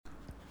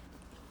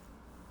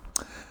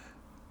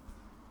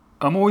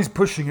I'm always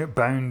pushing at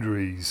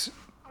boundaries.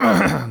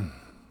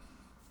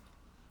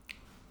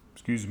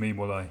 Excuse me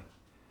while I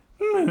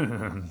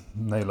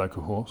neigh like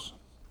a horse.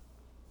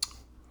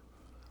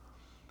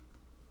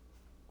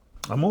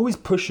 I'm always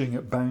pushing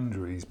at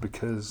boundaries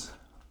because,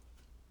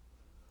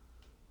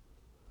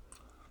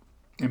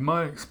 in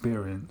my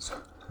experience,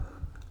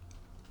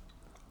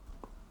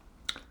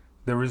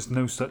 there is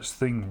no such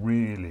thing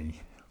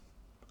really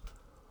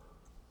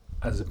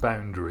as a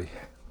boundary.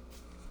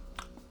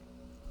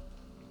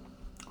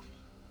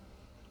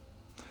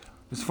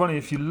 It's funny,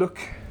 if you look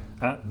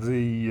at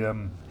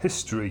the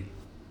history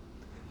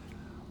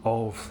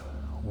of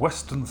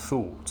Western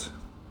thought,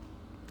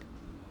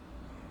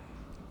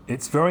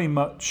 it's very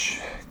much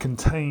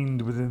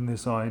contained within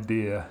this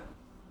idea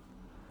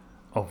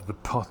of the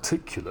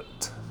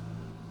particulate.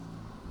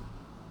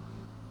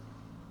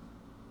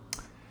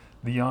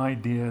 The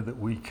idea that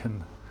we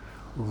can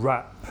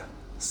wrap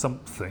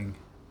something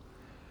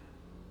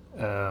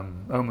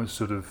almost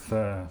sort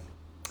of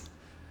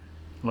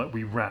like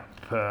we wrap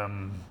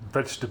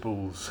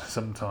vegetables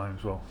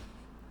sometimes. Well,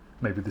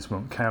 maybe this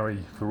won't carry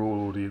for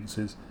all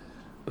audiences,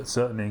 but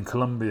certainly in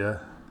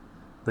Colombia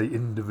they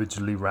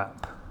individually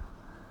wrap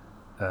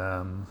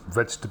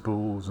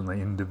vegetables, and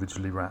they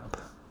individually wrap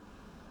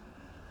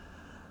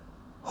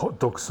hot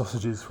dog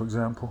sausages, for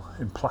example,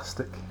 in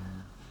plastic.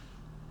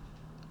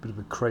 Bit of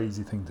a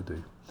crazy thing to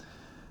do.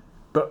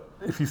 But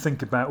if you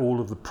think about all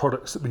of the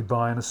products that we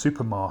buy in a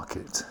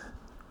supermarket,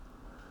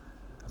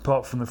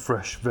 apart from the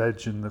fresh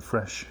veg and the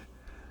fresh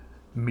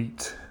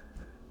meat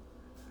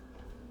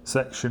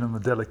section and the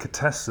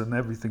delicatessen,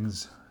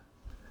 everything's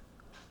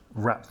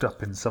wrapped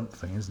up in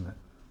something, isn't it?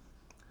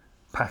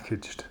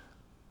 Packaged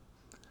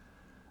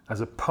as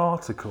a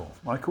particle.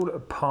 I call it a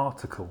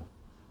particle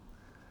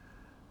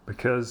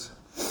because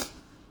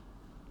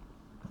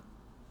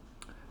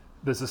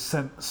there's a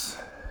sense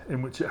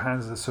in which it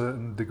has a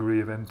certain degree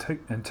of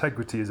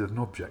integrity as an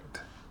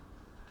object.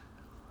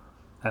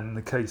 And in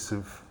the case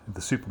of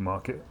the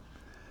supermarket,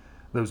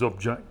 those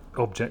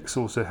objects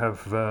also have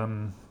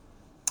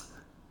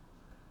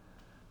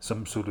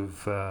some sort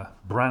of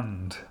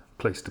brand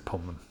placed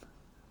upon them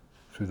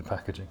through the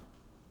packaging.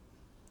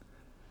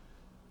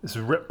 It's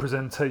a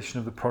representation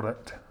of the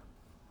product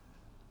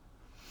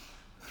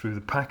through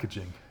the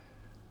packaging.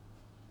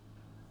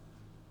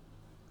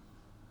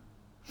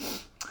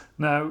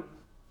 Now,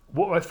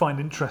 what I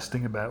find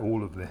interesting about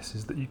all of this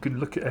is that you can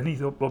look at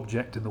any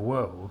object in the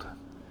world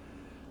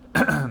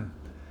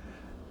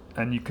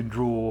and you can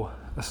draw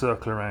a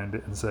circle around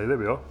it and say, there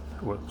we are,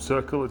 well,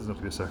 circle, it doesn't have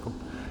to be a circle,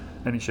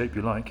 any shape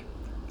you like,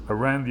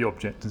 around the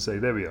object and say,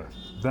 there we are,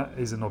 that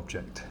is an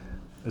object,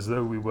 as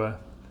though we were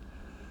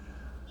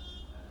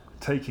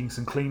taking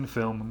some clean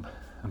film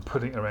and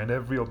putting it around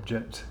every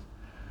object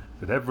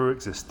that ever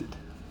existed.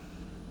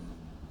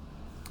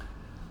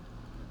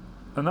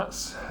 And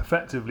that's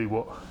effectively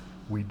what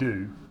we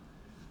do.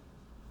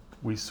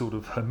 We sort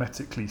of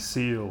hermetically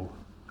seal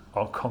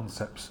our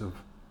concepts of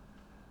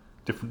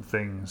different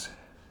things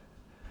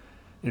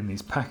in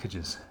these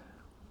packages.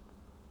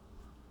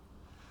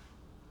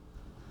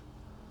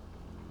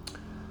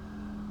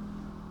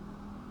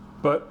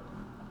 But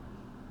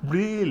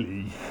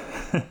really,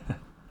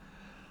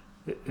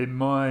 in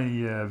my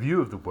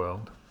view of the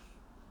world,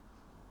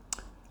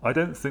 I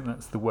don't think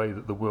that's the way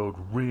that the world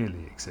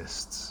really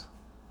exists.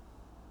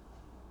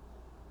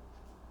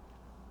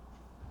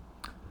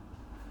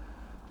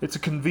 It's a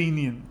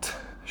convenient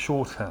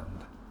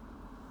shorthand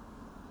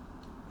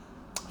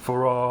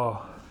for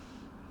our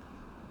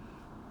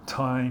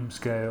time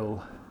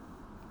scale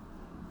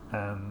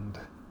and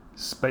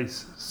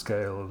space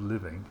scale of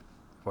living,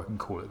 if I can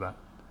call it that,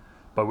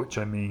 by which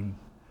I mean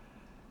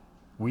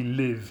we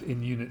live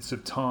in units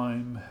of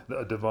time that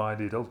are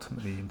divided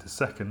ultimately into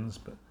seconds,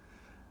 but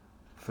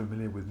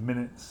familiar with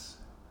minutes,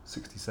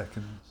 60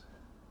 seconds,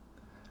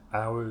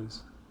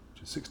 hours,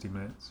 which is 60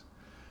 minutes,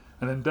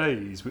 and then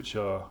days, which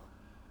are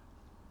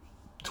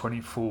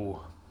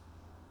 24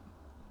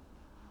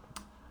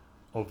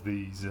 of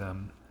these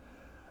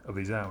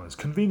hours,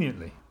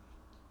 conveniently.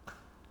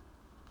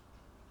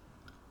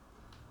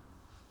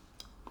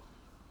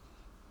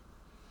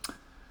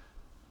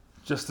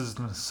 Just as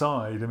an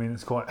aside, I mean,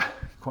 it's quite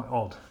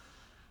odd.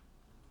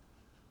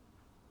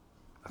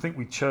 I think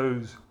we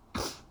chose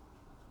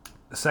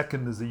a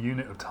second as a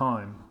unit of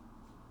time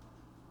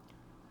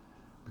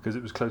because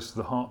it was close to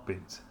the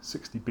heartbeat,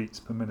 60 beats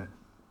per minute.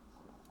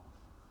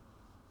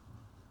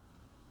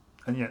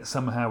 And yet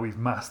somehow we've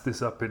massed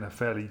this up in a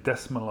fairly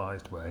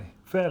decimalised way,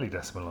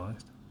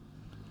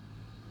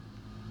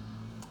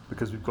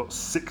 because we've got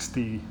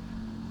 60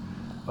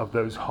 of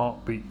those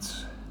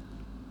heartbeats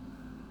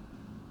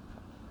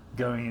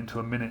going into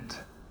a minute,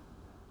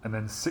 and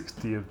then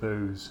 60 of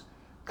those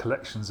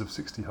collections of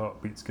 60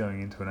 heartbeats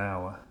going into an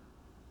hour,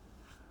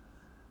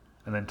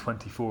 and then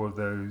 24 of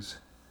those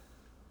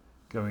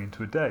going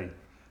into a day.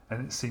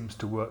 And it seems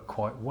to work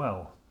quite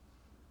well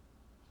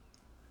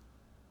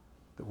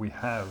that we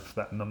have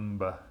that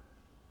number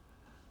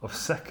of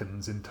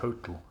seconds in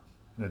total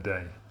in a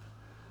day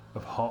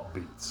of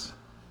heartbeats.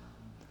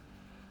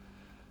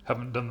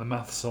 Haven't done the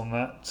maths on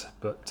that,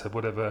 but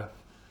whatever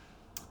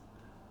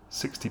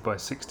 60 by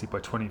 60 by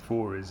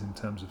 24 is in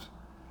terms of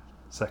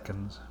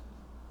seconds,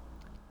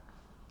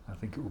 I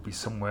think it will be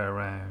somewhere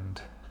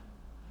around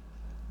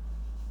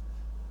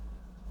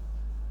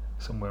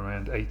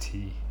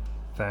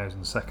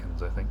 80,000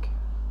 seconds, I think,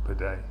 per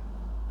day.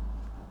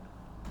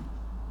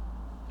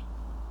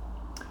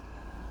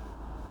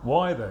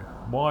 Why though?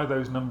 Why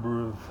those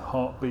number of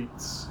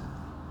heartbeats?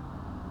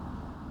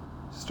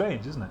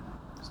 Strange, isn't it?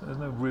 So there's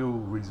no real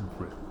reason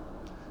for it.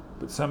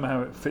 But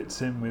somehow it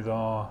fits in with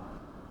our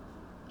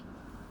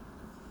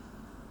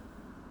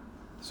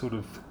sort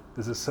of,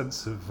 there's a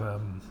sense of,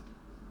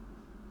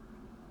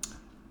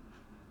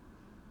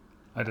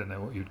 I don't know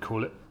what you'd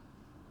call it,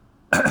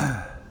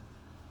 a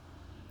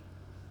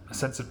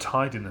sense of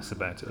tidiness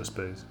about it, I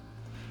suppose.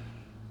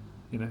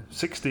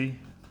 60,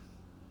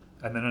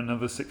 and then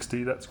another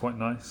 60, that's quite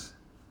nice.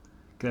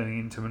 Going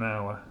into an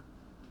hour.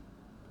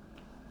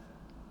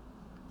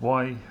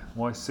 Why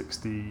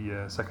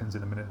 60 seconds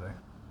in a minute though?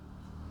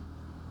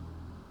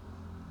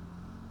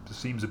 Just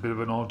seems a bit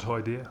of an odd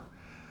idea.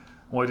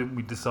 Why didn't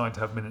we decide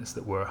to have minutes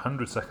that were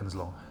 100 seconds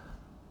long?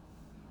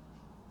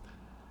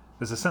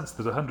 There's a sense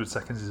that 100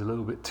 seconds is a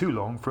little bit too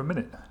long for a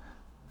minute.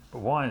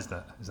 But why is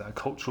that? Is that a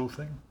cultural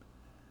thing?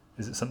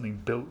 Is it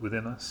something built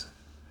within us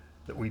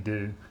that we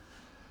do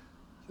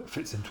that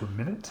fits into a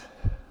minute?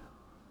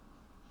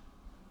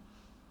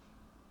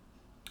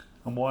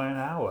 And why an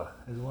hour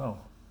as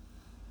well?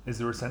 Is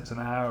there a sense an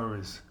hour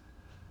is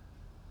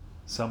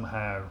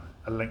somehow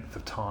a length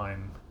of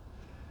time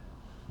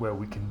where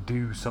we can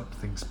do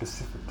something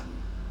specific?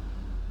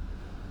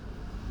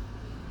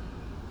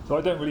 So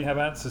I don't really have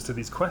answers to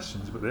these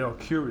questions, but they are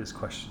curious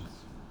questions.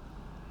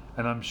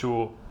 And I'm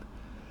sure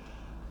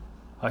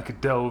I could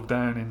delve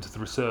down into the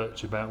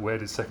research about where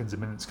did seconds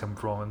and minutes come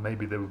from, and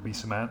maybe there would be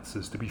some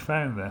answers to be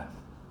found there.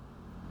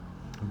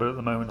 But at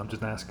the moment I'm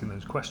just asking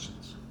those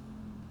questions.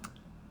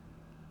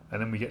 And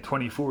then we get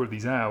 24 of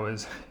these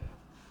hours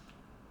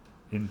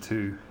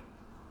into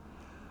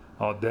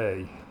our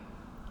day.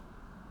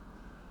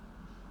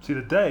 See,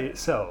 the day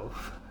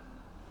itself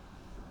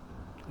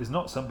is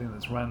not something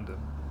that's random.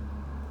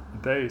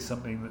 The day is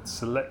something that's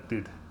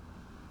selected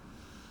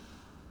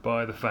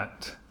by the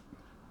fact,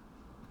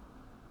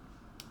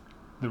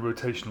 the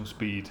rotational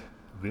speed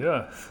of the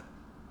Earth,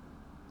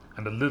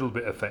 and a little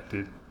bit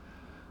affected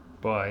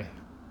by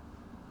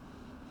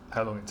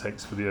how long it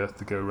takes for the Earth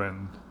to go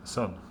around the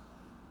Sun.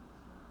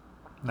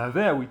 Now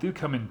there we do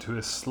come into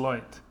a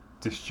slight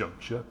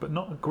disjuncture, but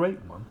not a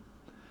great one.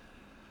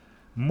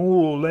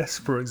 More or less,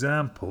 for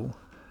example,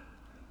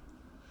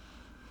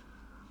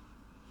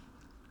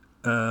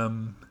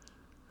 the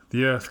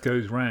Earth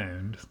goes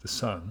round the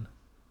Sun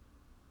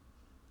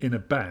in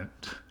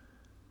about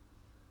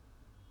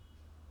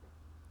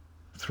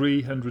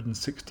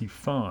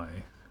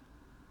 365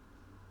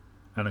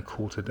 and a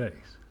quarter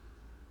days.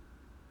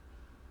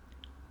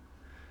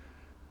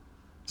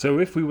 So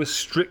if we were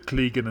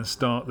strictly going to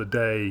start the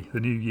day,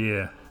 the new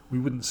year, we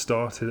wouldn't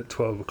start it at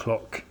 12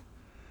 o'clock.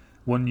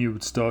 One year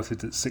would start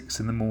it at 6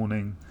 in the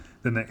morning,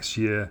 the next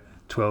year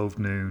 12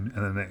 noon,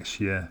 and the next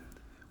year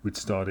we'd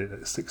start it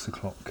at 6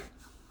 o'clock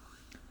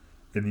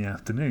in the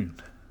afternoon.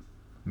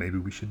 Maybe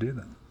we should do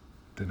that.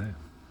 Don't know.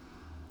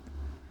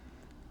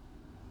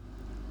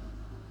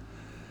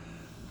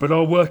 But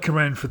our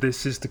workaround for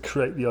this is to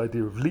create the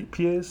idea of leap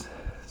years.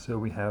 So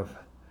we have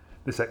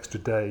this extra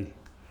day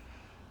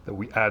that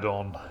we add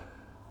on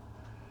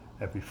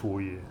every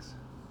 4 years.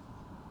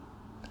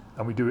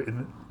 And we do it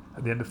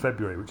at the end of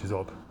February, which is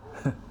odd.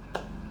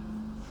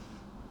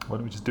 Why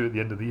don't we just do it at the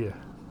end of the year?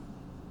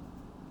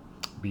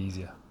 It'd be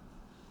easier.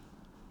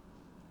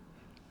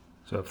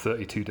 So have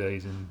 32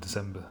 days in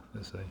December,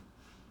 let's say.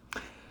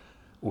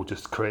 Or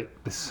just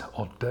create this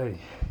odd day,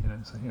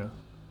 so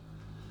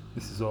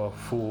this is our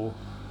four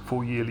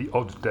yearly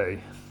odd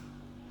day.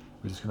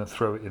 We're just going to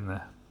throw it in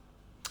there.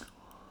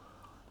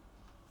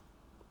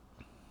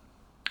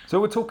 So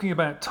we're talking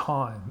about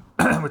time.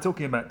 We're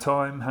talking about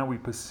time, how we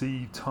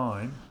perceive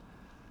time.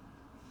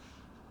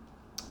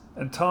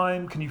 And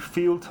time, can you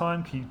feel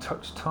time? Can you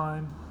touch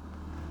time?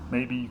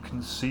 Maybe you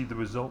can see the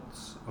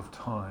results of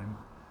time.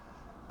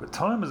 But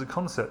time as a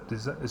concept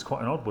is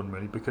quite an odd one,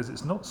 really, because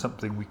it's not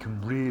something we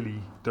can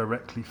really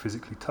directly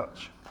physically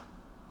touch,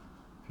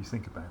 if you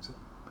think about it.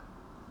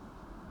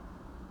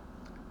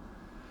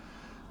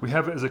 We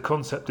have it as a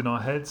concept in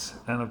our heads,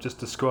 and I've just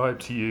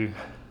described to you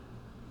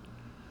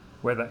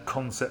where that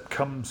concept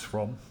comes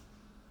from.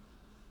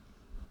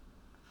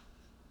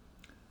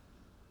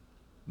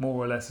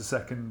 More or less a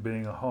second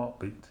being a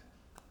heartbeat,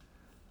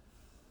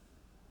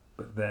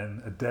 but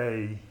then a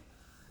day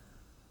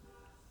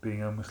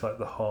being almost like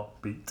the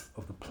heartbeat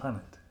of the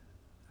planet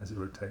as it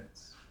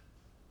rotates.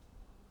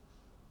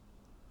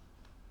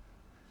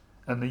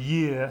 And the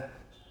year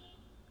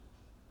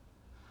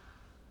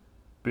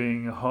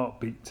being a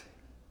heartbeat,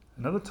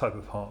 another type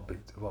of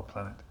heartbeat of our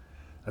planet,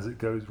 as it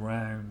goes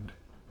round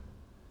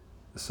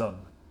the Sun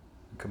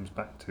and comes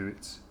back to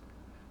its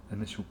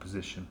initial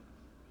position.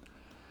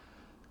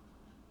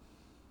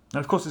 Now,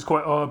 of course, it's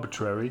quite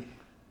arbitrary.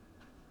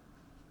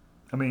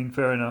 I mean,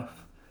 fair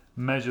enough.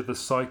 Measure the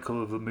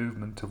cycle of the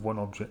movement of one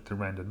object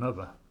around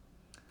another.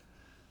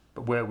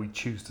 But where we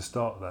choose to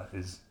start that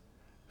is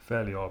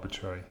fairly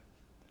arbitrary.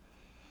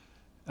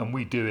 And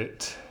we do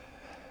it,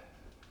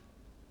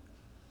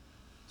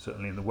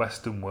 certainly in the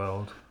Western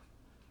world,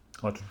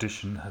 our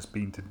tradition has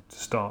been to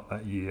start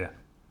that year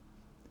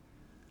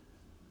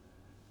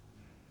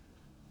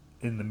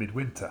in the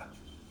midwinter.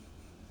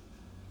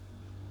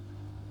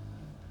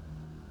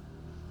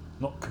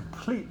 Not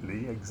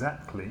completely,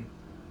 exactly,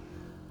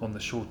 on the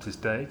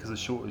shortest day, because the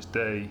shortest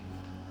day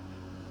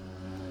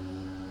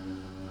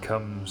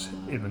comes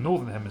in the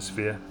Northern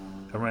Hemisphere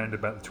around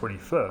about the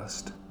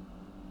 21st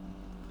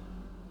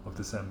of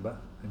December,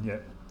 and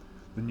yet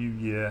the new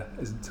year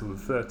isn't until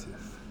the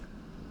 30th.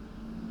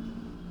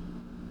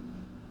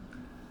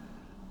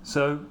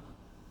 So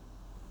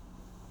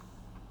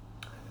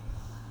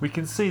we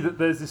can see that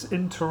there's this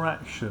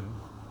interaction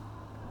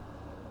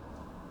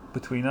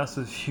between us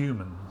as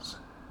humans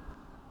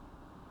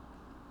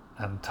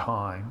and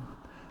time,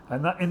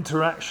 and that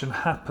interaction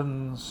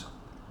happens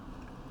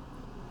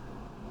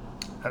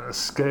at the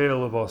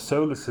scale of our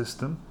solar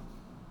system,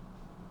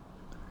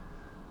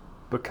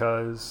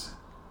 because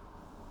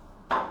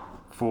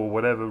for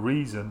whatever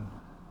reason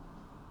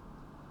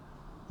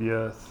the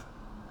Earth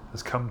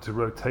has come to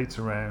rotate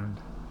around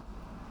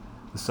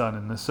the Sun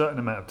in a certain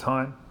amount of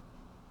time,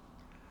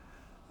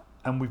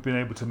 and we've been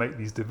able to make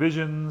these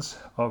divisions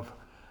of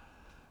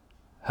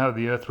how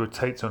the Earth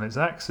rotates on its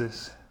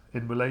axis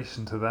in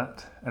relation to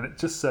that, and it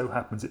just so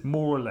happens it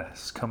more or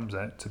less comes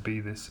out to be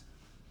this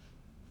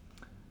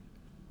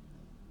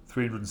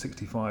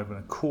 365 and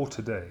a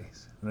quarter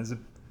days, and there's a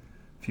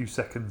few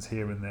seconds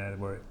here and there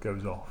where it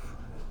goes off,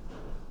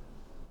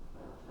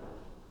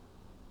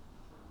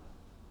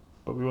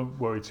 but we won't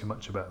worry too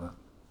much about that.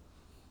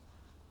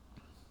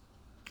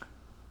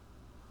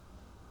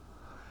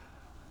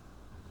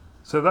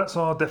 So that's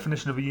our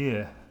definition of a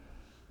year.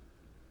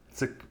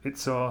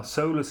 It's our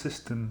solar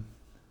system,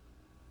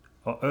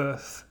 our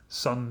Earth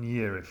Sun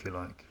year, if you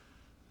like.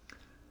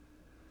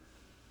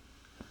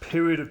 A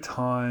period of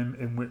time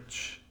in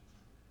which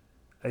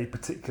a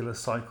particular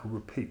cycle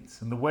repeats,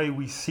 and the way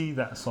we see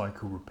that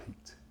cycle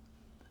repeat.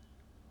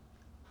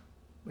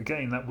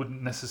 Again, that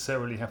wouldn't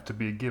necessarily have to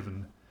be a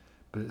given,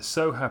 but it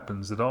so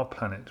happens that our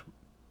planet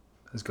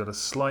has got a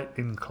slight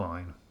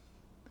incline.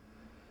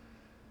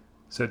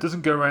 So it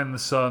doesn't go around the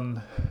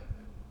Sun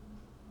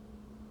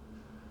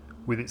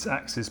with its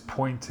axis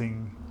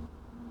pointing,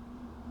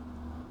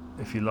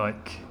 if you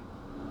like,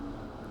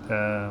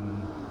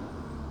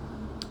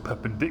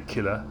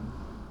 perpendicular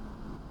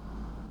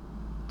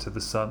to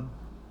the Sun.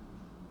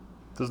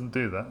 It doesn't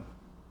do that.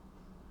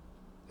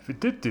 If it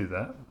did do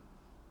that,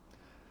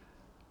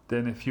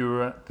 then if you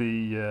were at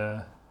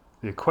the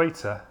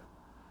equator,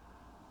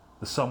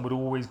 the Sun would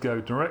always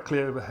go directly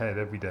overhead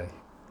every day.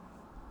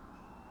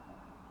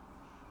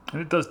 And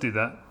it does do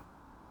that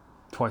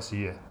twice a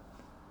year.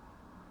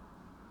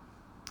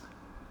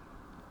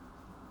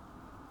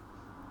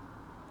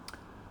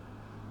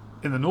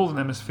 In the Northern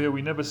Hemisphere,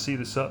 we never see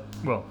the Sun.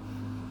 Well,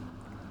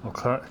 I'll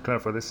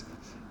clarify this.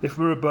 If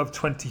we're above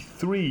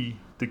 23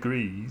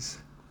 degrees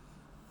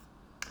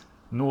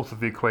north of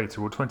the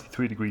equator, or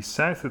 23 degrees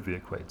south of the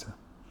equator,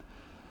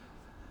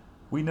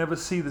 we never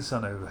see the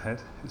Sun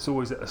overhead. It's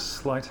always at a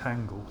slight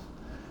angle,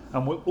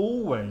 and will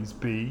always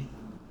be,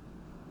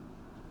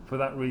 for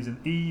that reason,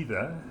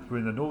 either if we're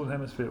in the Northern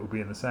Hemisphere, it will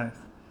be in the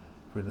south.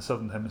 If we're in the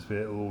Southern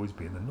Hemisphere, it will always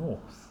be in the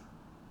north.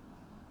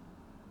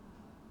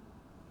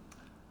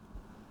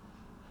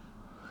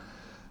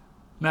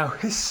 Now,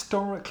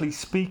 historically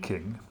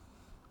speaking,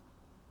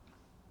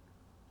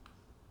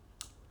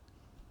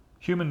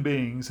 human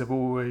beings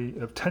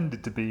have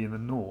tended to be in the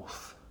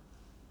north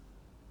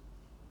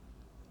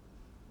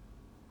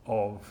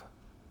of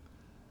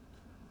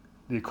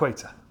the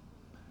equator.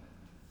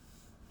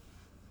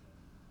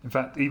 In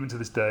fact, even to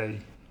this day,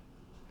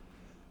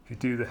 if you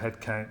do the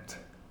head count,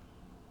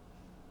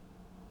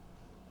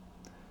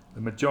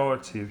 the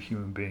majority of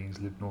human beings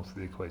live north of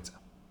the equator.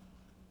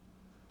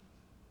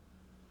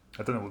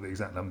 I don't know what the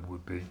exact number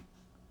would be.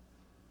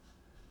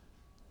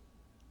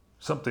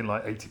 Something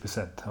like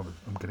 80%,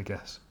 I'm going to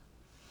guess.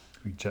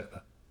 We can check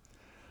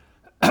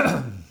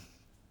that.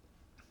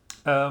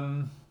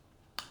 And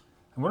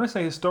when I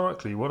say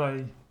historically, what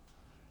I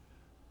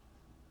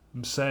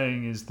am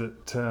saying is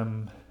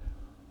that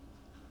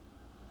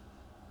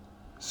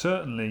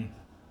certainly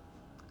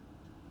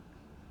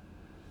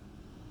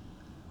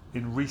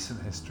in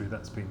recent history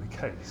that's been the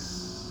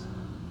case.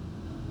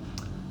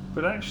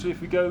 But actually,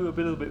 if we go a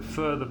little bit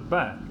further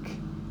back,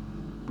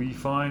 we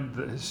find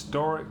that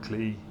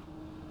historically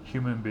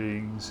human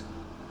beings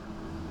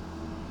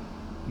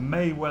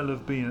may well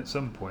have been at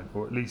some point,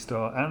 or at least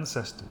our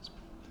ancestors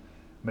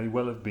may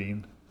well have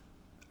been,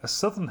 a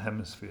southern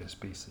hemisphere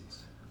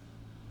species.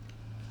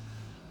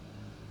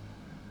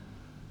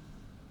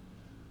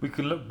 We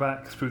can look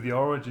back through the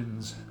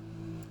origins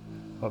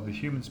of the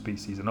human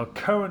species, and our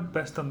current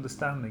best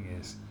understanding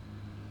is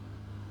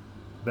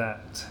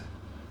that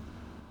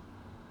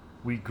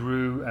we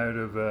grew out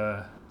of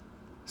a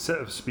set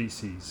of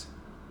species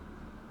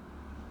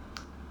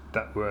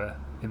that were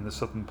in the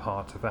southern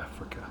part of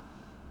Africa,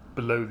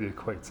 below the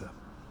equator.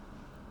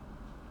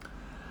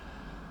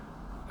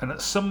 And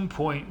at some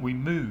point we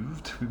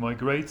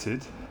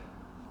migrated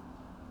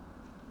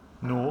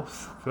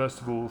north,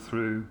 first of all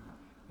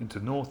into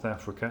North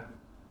Africa,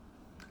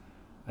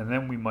 and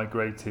then we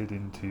migrated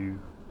into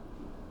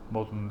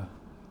modern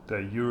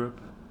day Europe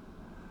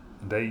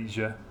and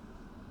Asia,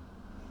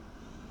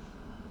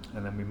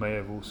 and then we may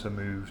have also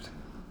moved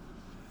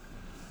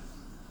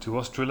to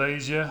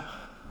Australasia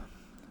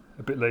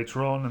a bit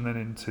later on, and then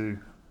into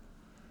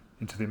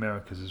the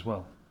Americas as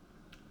well.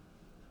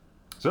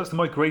 So that's the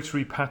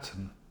migratory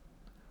pattern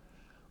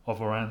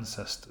of our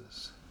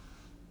ancestors,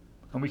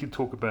 and we can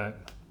talk about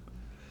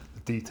the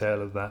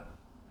detail of that.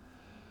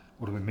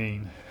 What do we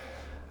mean?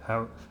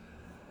 How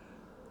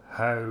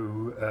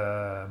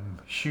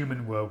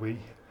human were we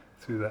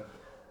through that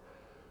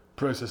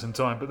process and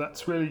time? But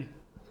that's really,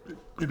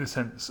 in a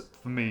sense,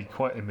 for me,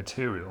 quite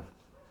immaterial.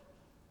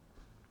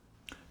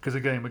 Because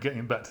again, we're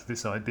getting back to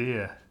this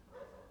idea,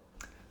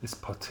 this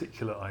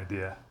particular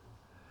idea,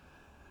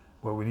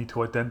 where we need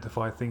to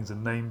identify things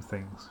and name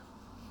things.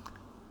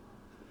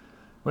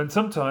 When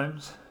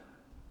sometimes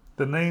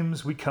the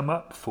names we come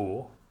up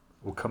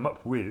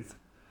with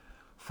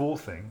for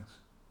things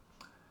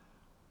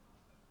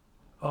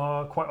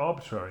are quite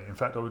arbitrary. In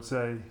fact, I would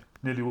say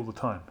nearly all the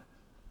time.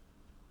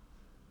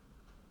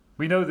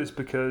 We know this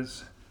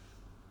because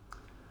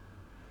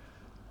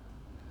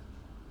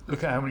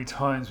look at how many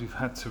times we've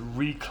had to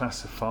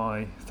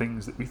reclassify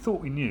things that we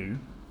thought we knew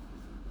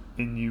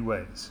in new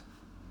ways,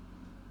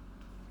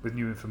 with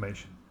new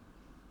information.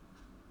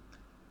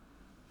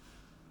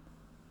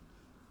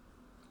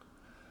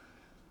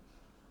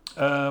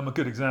 A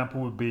good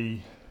example would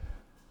be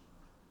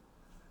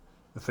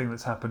the thing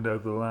that's happened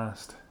over the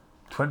last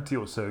 20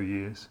 or so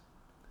years,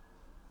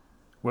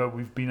 where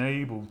we've been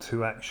able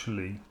to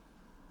actually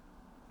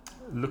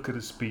look at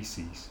a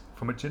species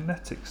from a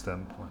genetic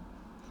standpoint,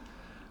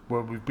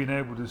 where we've been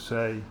able to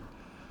say,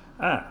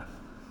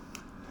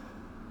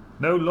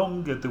 no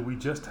longer do we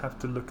just have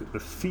to look at the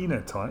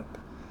phenotype.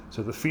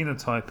 So the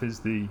phenotype is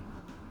the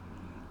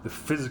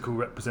physical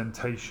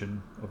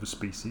representation of a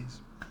species.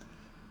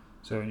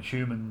 So in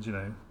humans,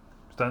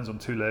 stands on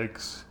two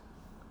legs,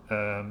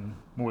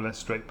 more or less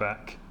straight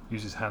back,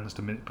 uses hands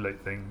to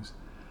manipulate things,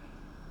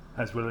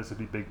 has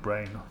relatively big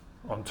brain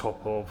on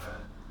top of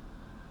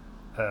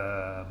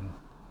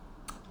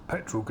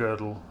pectoral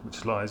girdle,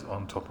 which lies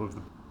on top of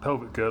the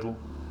pelvic girdle,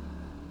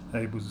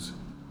 enables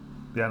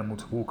the animal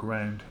to walk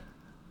around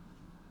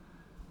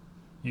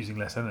using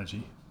less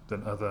energy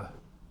than other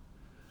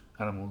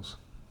animals.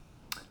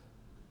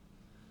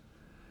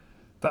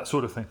 That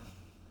sort of thing.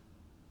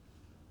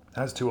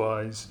 Has two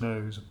eyes,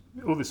 nose,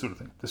 all this sort of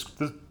thing.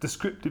 The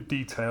descriptive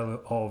detail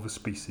of a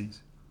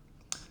species.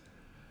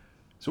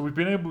 So we've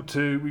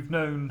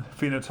known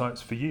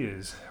phenotypes for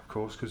years, of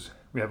course, because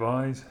we have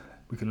eyes,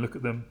 we can look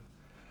at them.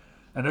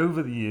 And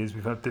over the years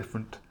we've had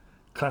different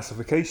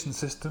classification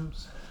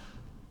systems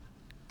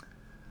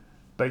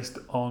based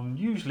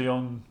usually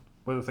on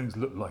whether things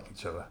look like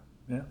each other.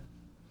 Yeah.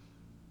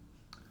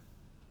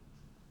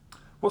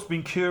 What's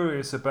been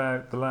curious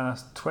about the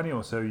last 20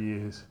 or so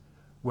years,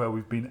 where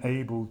we've been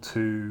able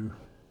to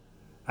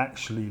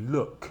actually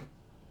look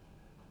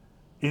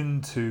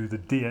into the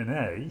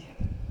DNA,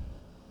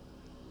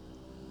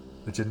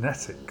 the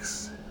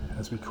genetics,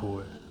 as we call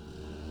it,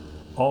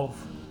 of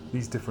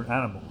these different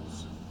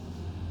animals,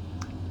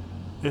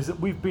 is that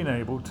we've been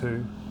able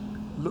to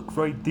look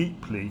very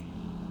deeply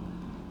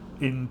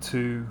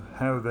into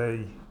how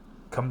they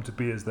come to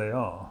be as they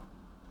are.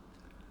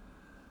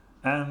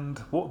 And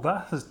what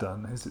that has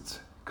done is it's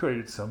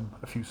created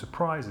a few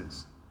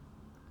surprises.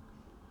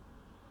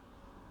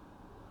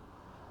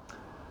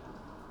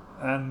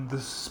 And the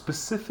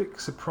specific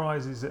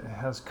surprises it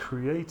has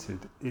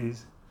created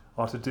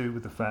are to do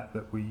with the fact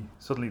that we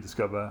suddenly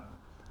discover,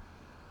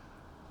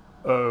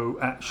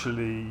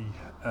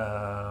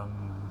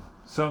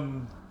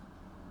 some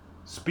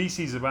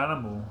species of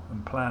animal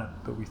and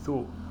plant that we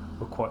thought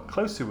were quite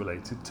closely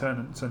related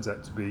turns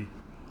out to be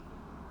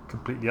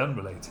completely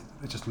unrelated.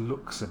 They just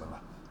look similar.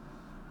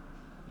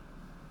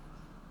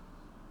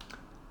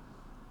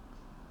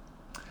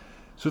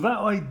 So that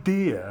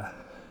idea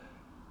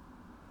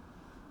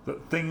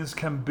that things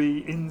can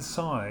be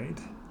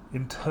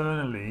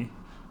internally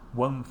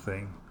one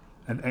thing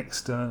and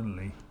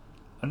externally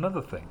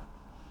another thing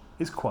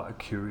is quite a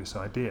curious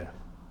idea.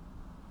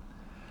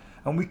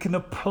 And we can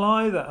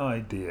apply that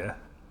idea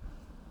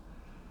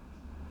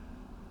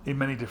in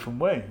many different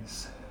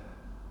ways.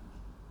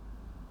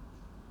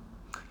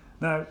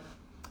 Now,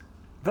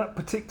 that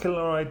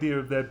particular idea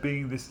of there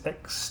being this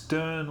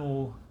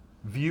external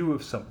view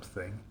of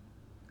something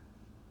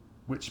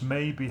which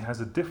maybe has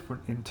a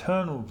different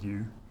internal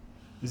view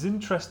is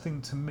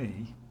interesting to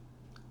me,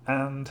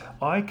 and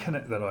I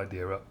connect that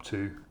idea up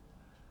to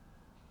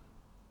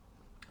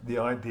the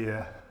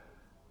idea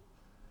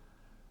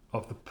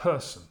of the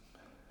person,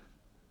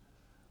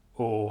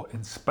 or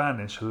in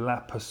Spanish,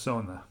 la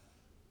persona,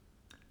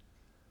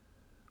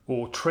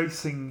 or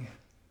tracing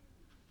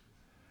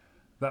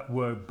that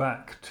word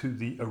back to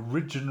the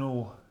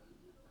original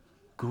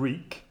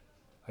Greek.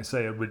 I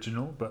say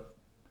original, but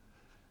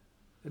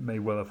it may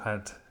well have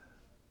had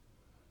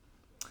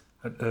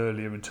an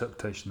earlier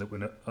interpretation that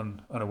we're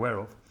unaware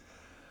of.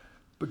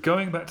 But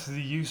going back to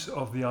the use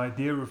of the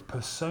idea of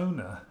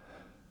persona,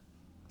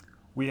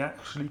 we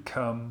actually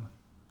come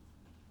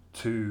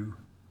to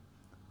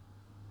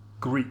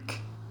Greek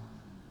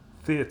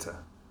theatre.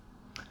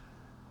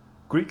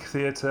 Greek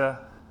theatre,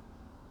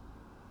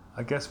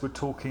 I guess we're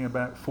talking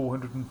about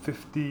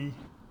 450,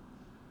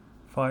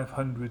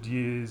 500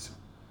 years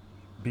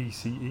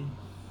BCE,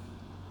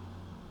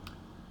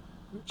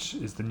 which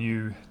is the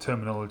new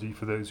terminology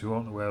for those who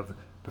aren't aware of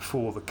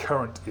before the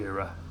current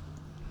era,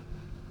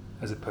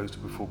 as opposed to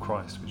before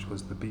Christ, which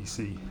was the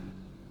BC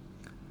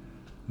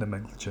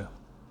nomenclature.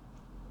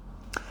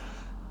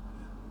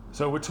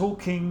 So we're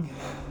talking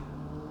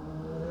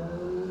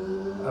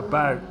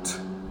about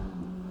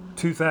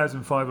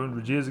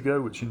 2,500 years ago,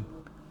 which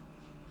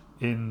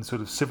in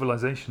sort of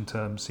civilization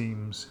terms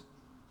seems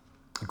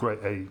a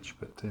great age,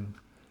 but in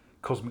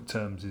cosmic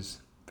terms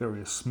is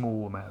very a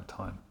small amount of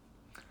time.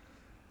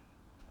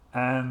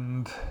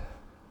 And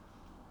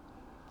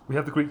we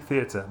have the Greek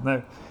theatre.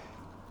 Now,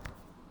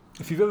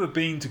 if you've ever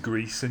been to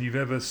Greece and you've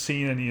ever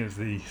seen any of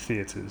the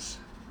theatres,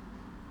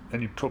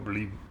 then you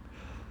probably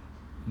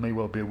may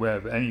well be aware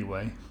of it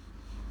anyway.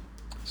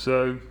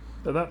 So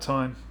at that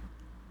time,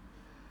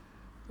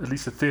 at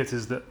least the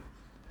theatres that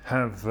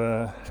have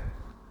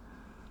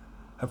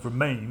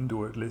remained,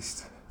 or at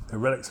least their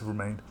relics have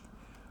remained,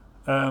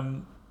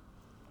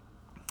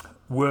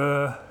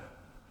 were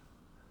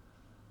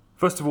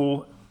first of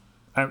all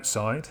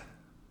outside,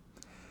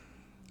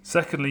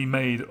 secondly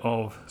made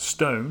of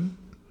stone,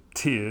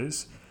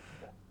 tiers,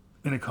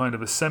 in a kind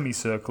of a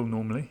semicircle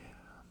normally,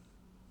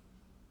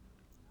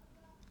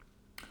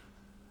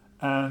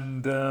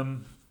 and a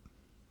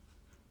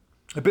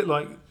bit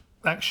like,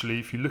 actually,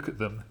 if you look at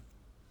them,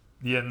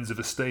 the ends of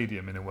a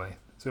stadium in a way.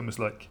 It's almost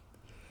like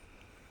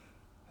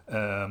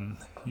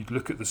you'd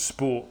look at the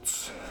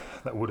sports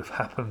that would have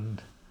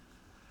happened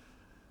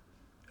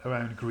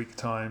around Greek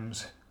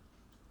times.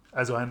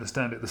 As I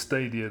understand it, the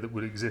stadia that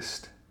would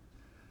exist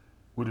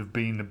would have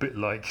been a bit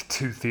like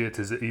two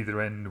theatres at either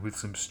end with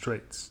some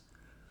straits.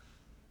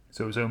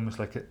 So it was almost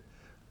like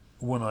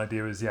one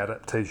idea is the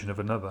adaptation of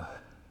another.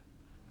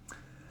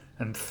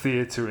 And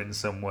theatre in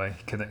some way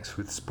connects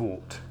with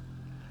sport.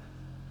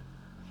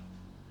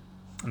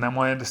 Now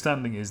my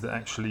understanding is that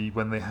actually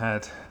when they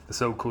had the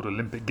so-called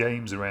Olympic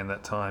Games around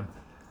that time,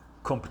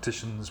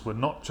 competitions were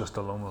not just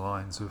along the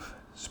lines of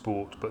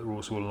sport, but were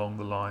also along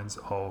the lines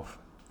of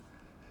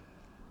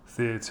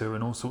theatre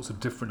and all sorts of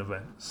different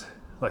events,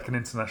 like an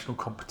international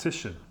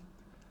competition,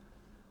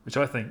 which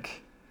I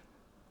think,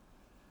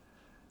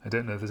 I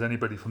don't know if there's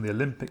anybody from the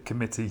Olympic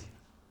Committee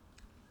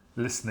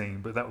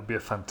listening, but that would be a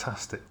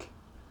fantastic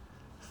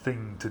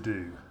thing to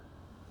do,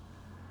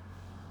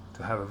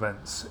 to have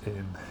events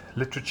in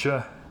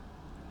literature,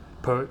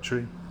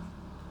 poetry,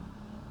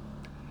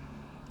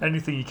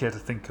 anything you care to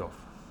think of.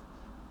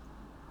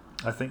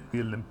 I think the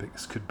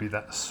Olympics could be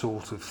that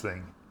sort of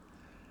thing,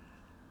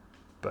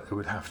 but it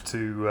would have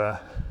to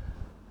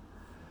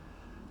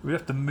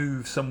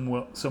move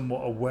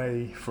somewhat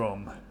away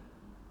from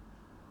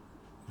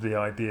the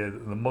idea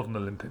that the modern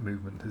Olympic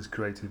movement has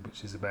created,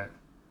 which is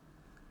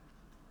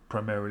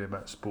primarily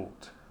about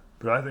sport.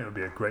 But I think it would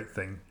be a great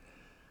thing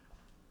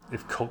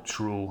if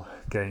cultural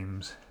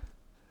games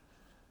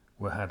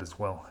were had as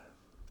well.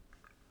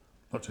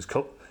 Not just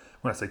when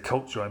I say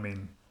culture, I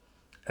mean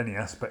any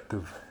aspect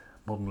of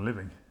modern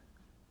living.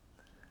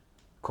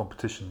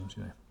 Competitions,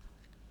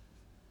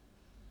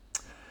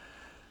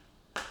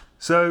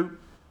 So,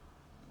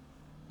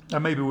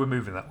 and maybe we're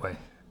moving that way,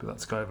 but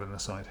that's kind of an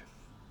aside.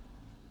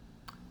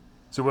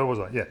 So where was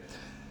I? Yeah.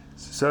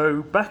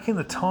 So back in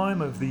the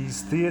time of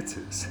these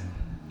theatres,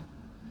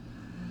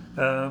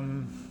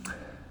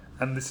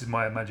 and this is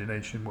my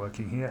imagination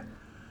working here,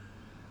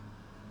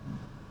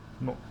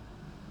 not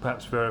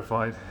perhaps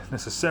verified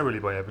necessarily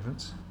by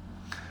evidence,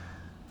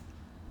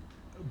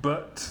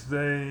 but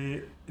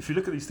if you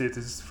look at these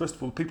theatres, first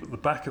of all, the people at the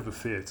back of the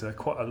theatre are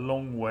quite a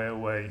long way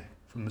away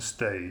from the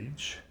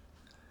stage.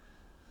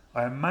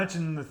 I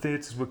imagine the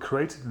theatres were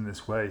created in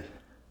this way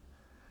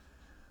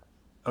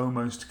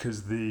almost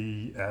because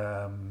the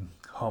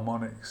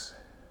harmonics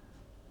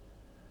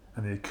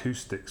and the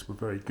acoustics were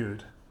very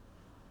good.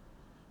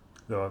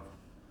 Though I'm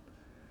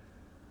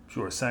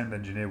sure a sound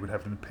engineer would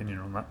have an opinion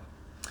on that.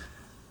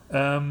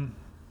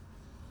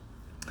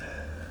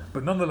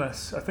 But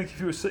nonetheless, I think if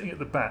you were sitting at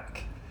the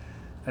back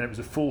and it was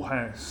a full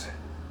house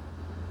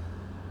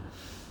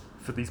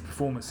for these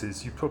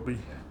performances, you probably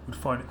would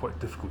find it quite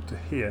difficult to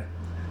hear.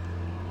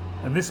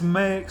 And this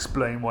may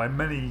explain why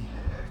many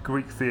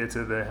Greek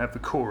theatre, they have the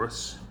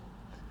chorus,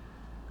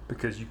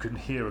 because you can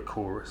hear a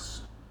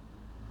chorus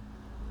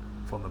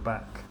from the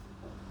back.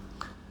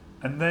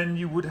 And then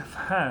you would have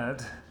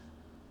had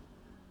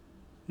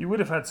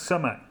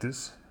some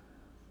actors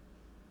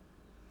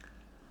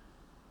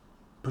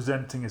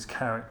presenting as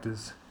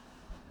characters,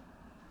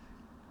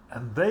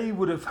 and they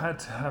would have had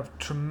to have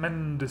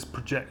tremendous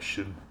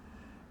projection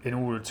in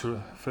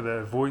order for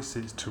their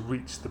voices to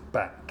reach the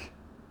back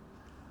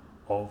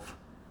of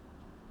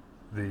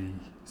the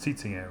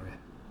seating area.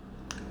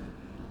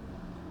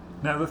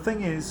 Now the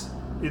thing is,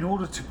 in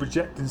order to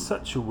project in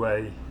such a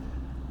way,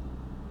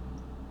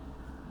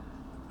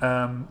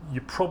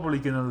 you're probably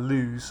going to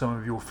lose some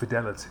of your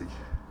fidelity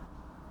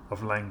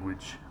of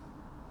language.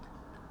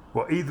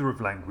 Well, either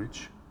of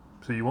language,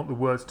 so you want the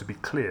words to be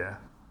clear,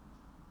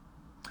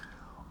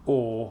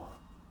 or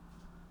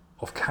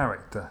of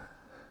character.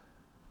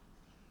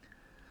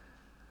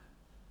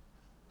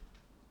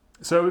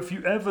 So if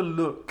you ever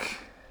look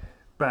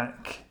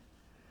back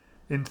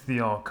into the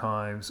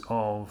archives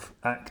of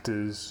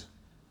actors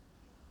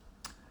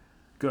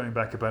going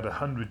back about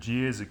 100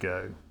 years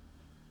ago,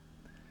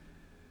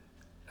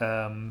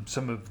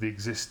 some of the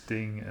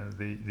existing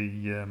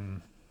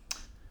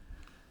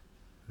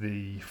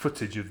the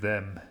footage of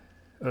them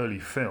early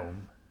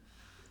film,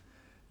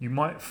 you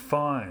might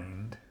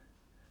find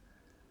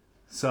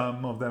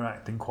some of their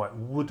acting quite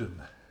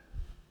wooden.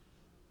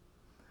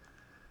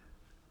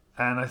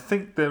 And I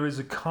think there is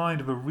a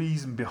kind of a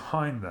reason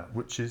behind that,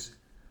 which is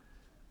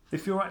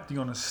if you're acting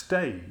on a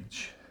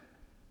stage,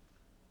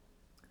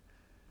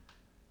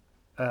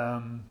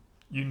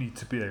 you need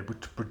to be able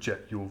to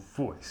project your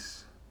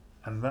voice.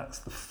 And that's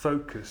the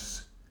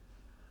focus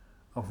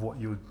of what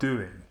you're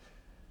doing.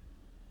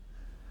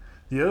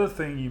 The other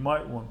thing you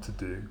might want to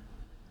do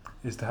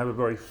is to have a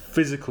very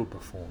physical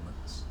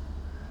performance.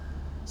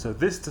 So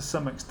this, to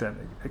some extent,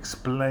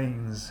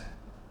 explains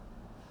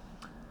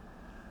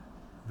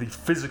the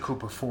physical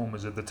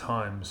performers of the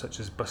time, such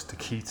as Buster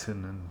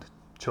Keaton and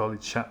Charlie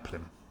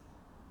Chaplin,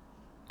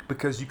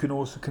 because you can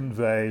also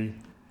convey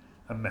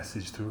a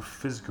message through a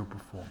physical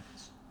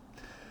performance.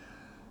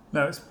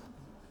 Now, it's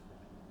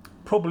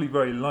probably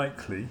very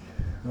likely,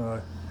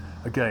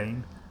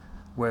 again,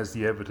 where's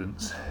the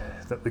evidence,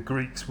 that the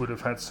Greeks would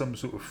have had some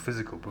sort of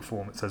physical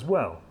performance as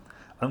well,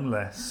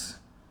 unless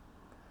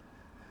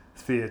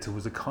theatre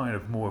was a kind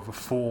of more of a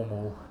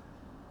formal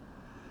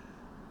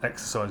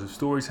exercise of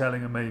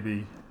storytelling, and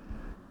maybe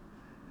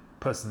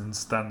person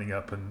standing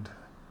up and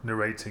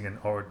narrating and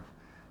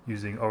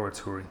using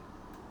oratory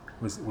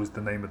was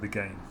the name of the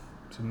game.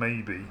 So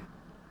maybe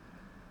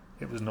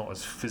it was not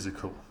as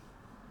physical.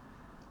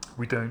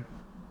 I don't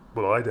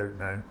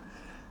know.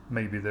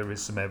 Maybe there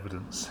is some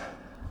evidence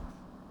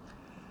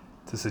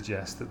to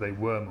suggest that they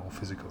were more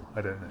physical.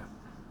 I don't know.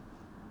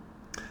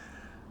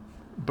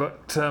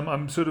 But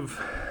I'm sort of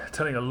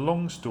telling a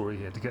long story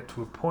here to get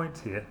to a point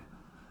here,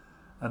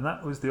 and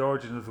that was the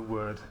origin of the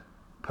word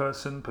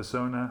person,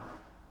 persona.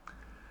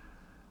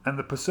 And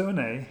the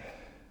personae,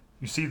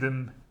 you see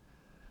them,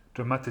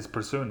 dramatis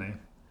personae,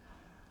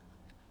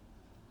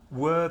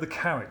 were the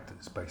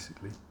characters,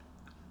 basically,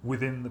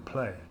 within the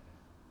play.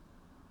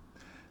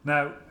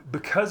 Now,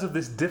 because of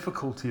this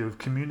difficulty of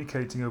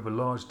communicating over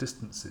large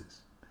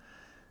distances,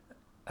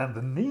 and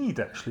the need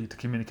actually to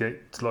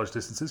communicate to large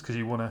distances, because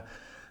you want to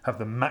have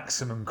the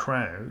maximum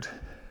crowd,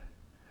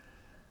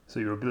 so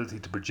your ability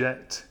to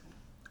project,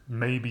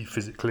 maybe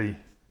physically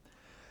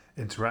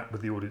interact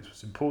with the audience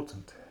was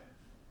important.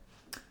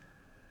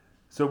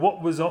 So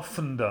what was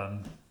often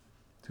done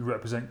to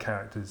represent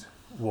characters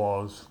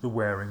was the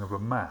wearing of a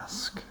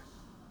mask.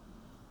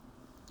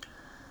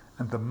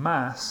 And the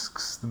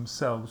masks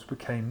themselves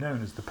became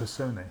known as the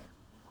personae.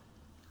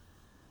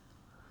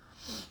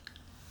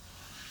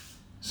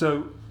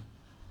 So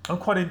I'm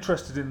quite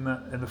interested in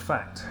the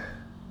fact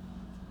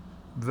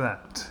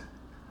that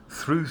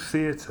through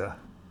theatre,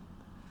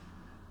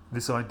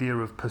 this idea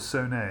of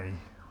personae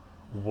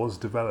was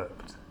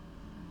developed.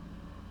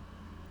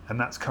 And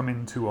that's come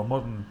into our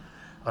modern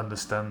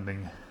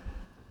understanding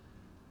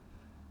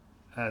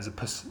as a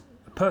person.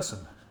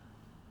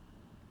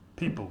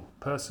 People.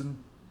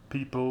 Person.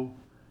 People.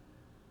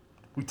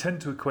 We tend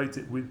to equate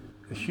it with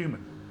a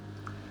human.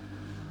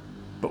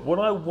 But what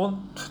I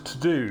want to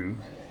do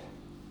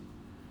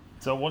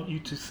is I want you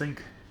to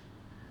think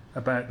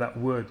about that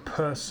word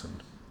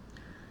person.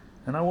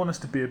 And I want us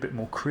to be a bit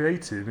more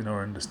creative in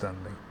our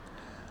understanding.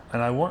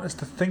 And I want us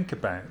to think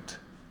about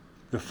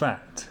the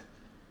fact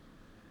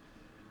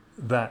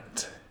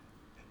that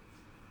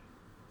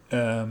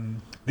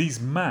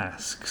these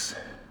masks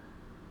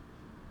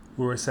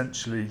were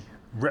essentially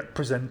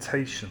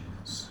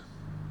representations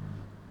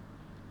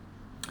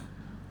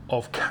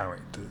of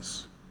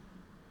characters.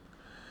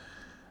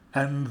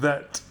 And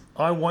that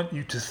I want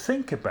you to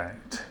think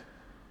about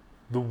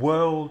the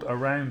world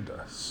around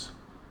us,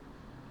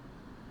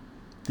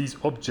 these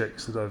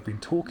objects that I've been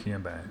talking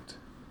about,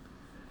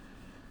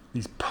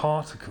 these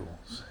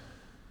particles,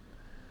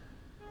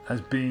 as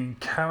being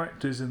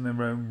characters in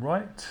their own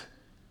right,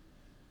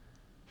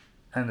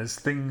 and as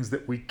things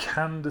that we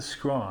can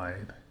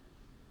describe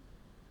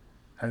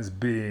as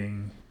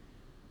being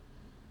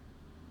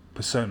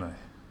personae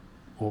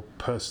or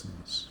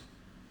persons.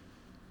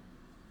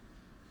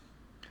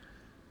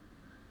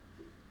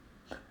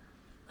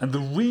 And the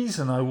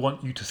reason I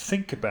want you to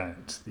think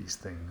about these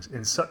things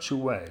in such a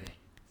way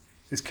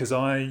is because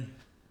I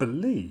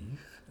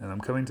believe, and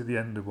I'm coming to the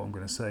end of what I'm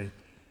going to say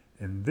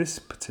in this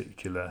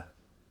particular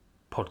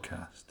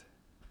podcast,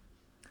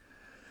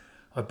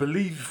 I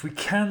believe if we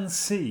can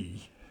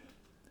see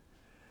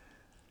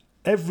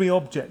every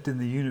object in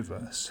the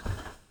universe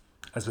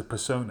as a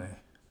persona,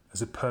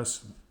 as a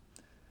person,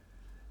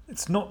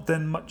 it's not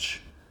then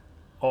much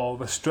of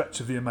a stretch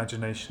of the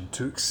imagination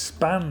to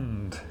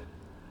expand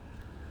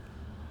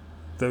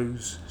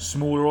those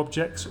smaller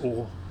objects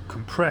or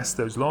compress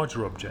those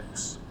larger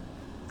objects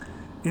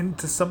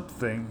into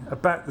something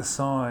about the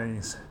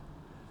size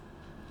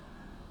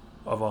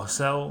of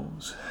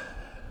ourselves,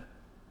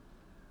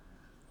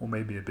 or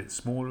maybe a bit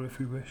smaller if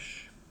we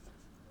wish,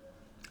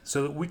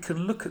 so that we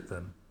can look at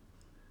them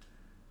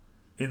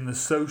in the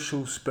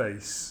social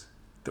space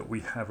that we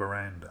have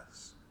around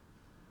us.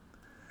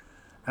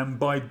 And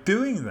by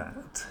doing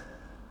that,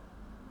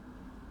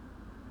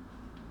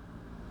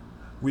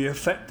 we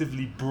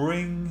effectively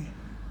bring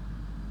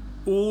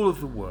all of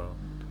the world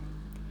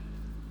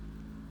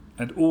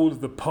and all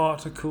of the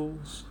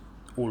particles,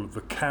 all of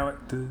the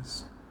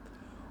characters,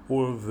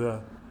 all of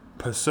the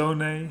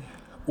personae,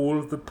 all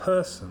of the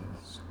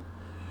persons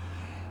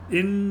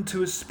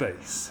into a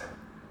space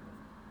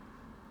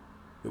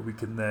that we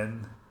can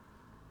then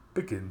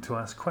begin to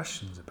ask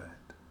questions about.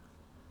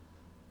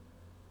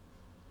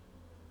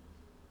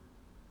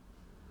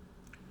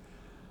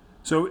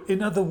 So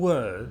in other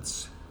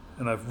words,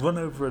 and I've run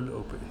over a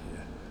little bit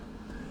here,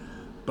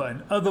 but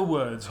in other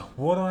words,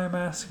 what I'm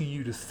asking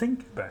you to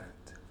think about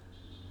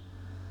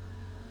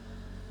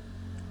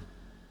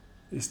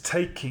is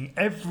taking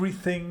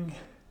everything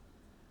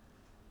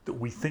that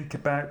we think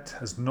about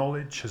as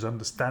knowledge, as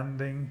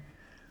understanding,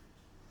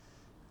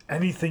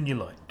 anything you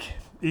like,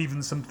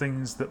 even some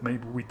things that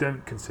maybe we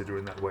don't consider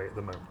in that way at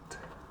the moment.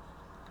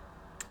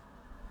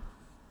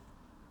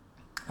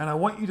 And I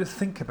want you to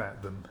think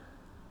about them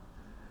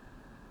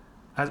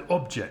as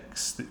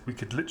objects that we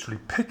could literally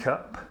pick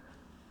up,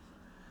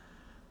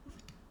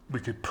 we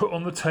could put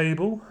on the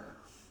table,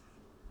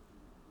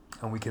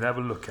 and we could have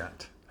a look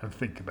at and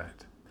think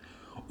about.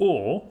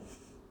 Or,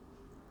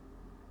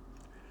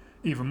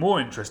 even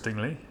more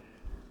interestingly,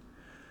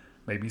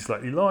 maybe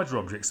slightly larger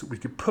objects that we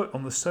could put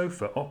on the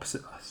sofa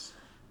opposite us,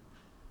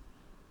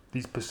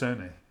 these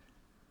personae,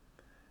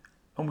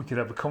 and we could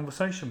have a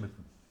conversation with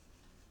them.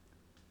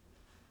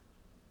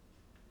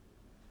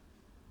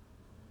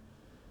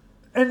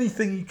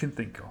 Anything you can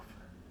think of.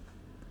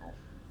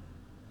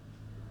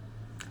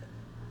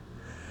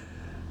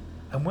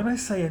 And when I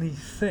say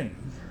anything,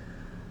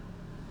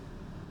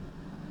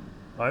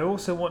 I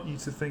also want you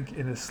to think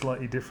in a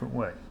slightly different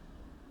way.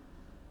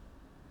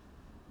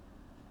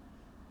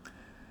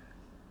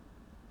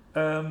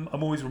 I'm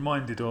always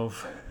reminded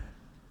of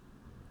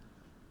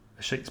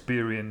a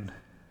Shakespearean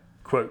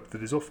quote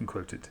that is often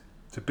quoted: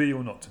 to be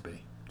or not to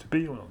be, to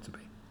be or not to be.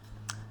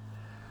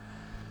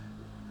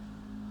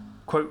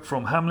 Quote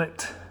from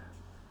Hamlet,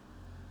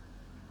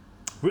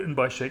 written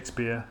by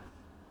Shakespeare,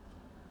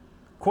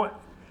 quite,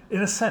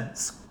 in a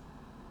sense,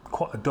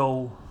 quite a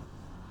dull,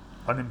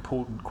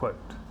 unimportant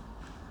quote.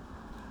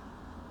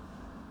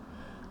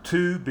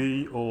 To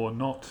be or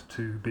not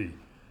to be.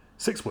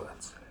 6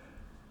 words.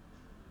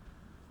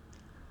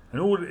 And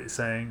all it's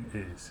saying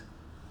is,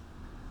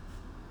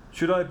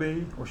 should I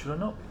be or should I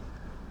not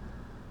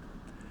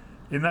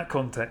be? In that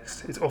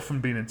context, it's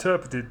often been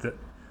interpreted that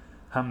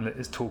Hamlet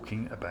is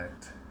talking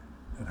about,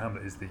 and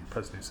Hamlet is the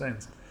person who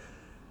sings,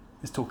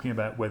 is talking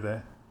about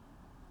whether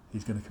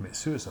he's going to commit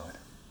suicide,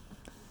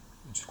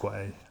 which is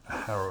quite a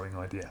harrowing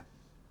idea.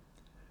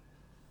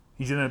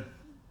 He's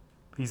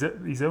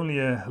only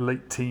a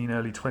late teen,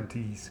 early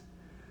 20s,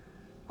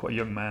 quite a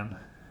young man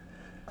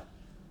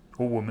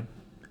or woman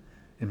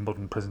in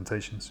modern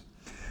presentations.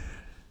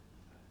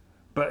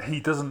 But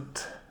he's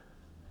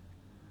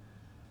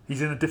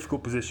in a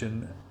difficult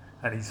position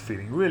and he's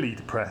feeling really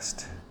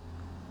depressed.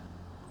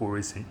 Or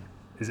is he?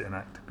 Is it an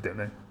act? We don't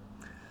know.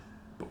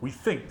 But we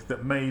think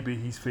that maybe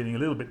he's feeling a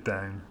little bit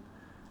down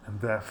and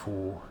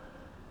therefore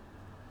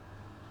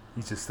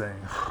he's just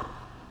saying,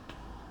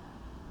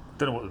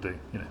 don't know what to do,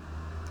 you know.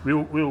 We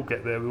all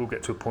get there, we all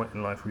get to a point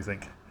in life where we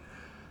think,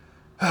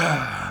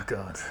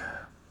 God,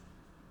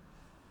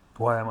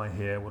 why am I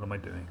here? What am I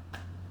doing?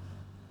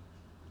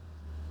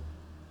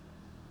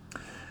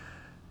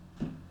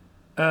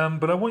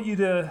 But I want you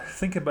to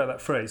think about that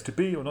phrase, to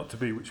be or not to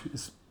be, which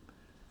is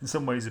in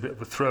some ways a bit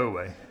of a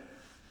throwaway.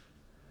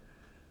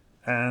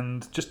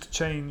 And just to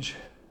change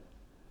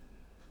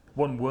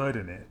one word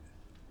in it,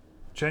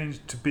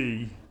 change to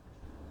be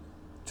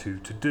to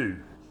do.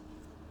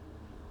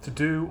 To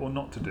do or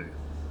not to do.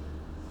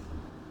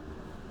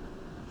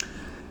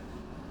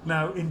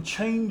 Now, in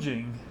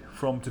changing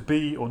from to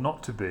be or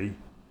not to be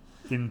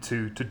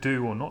into to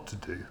do or not to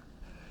do,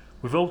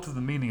 we've altered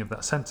the meaning of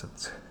that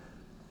sentence.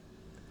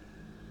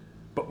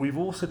 But we've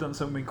also done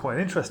something quite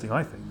interesting,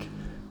 I think,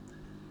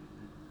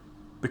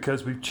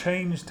 because we've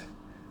changed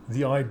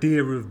the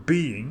idea of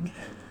being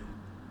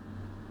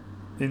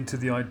into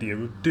the idea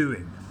of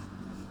doing.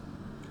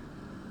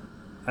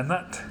 And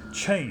that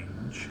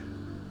change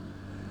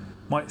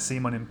might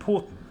seem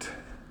unimportant,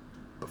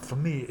 but for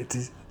me it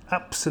is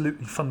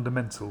absolutely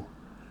fundamental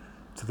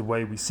to the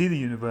way we see the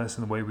universe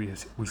and the way we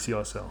see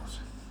ourselves.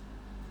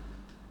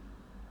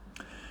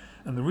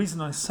 And the reason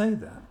I say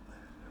that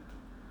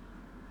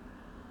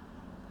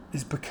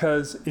is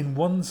because, in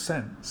one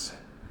sense,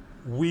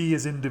 we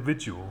as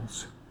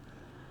individuals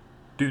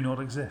do not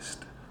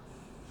exist.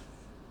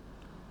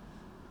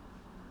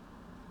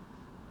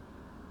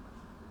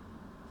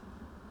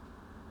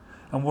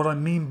 And what I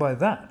mean by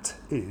that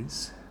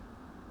is,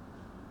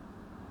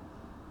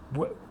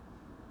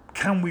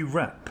 can we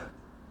wrap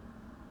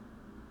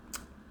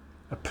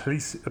a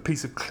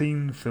piece of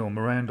cling film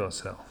around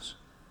ourselves?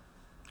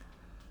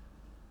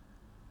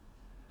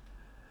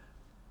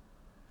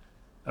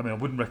 I mean, I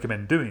wouldn't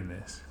recommend doing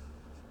this,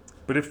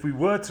 but if we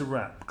were to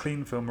wrap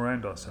cling film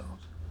around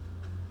ourselves,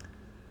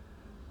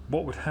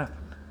 what would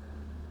happen?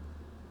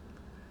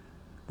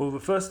 Well, the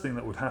first thing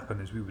that would happen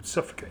is we would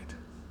suffocate.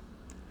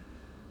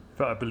 In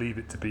fact, I believe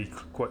it to be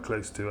quite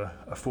close to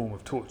a form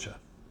of torture.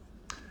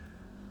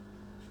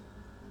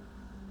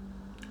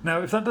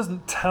 Now, if that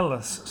doesn't tell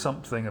us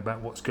something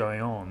about what's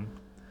going on,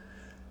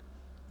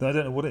 then I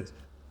don't know what is.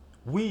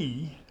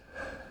 We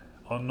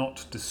are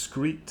not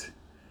discrete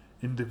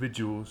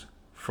individuals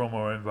from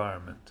our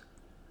environment.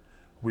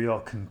 We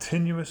are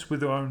continuous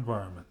with our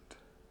environment.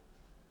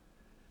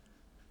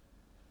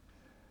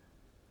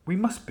 We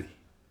must be.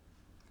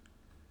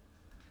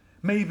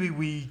 Maybe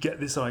we get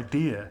this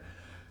idea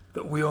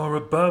that we are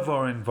above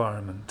our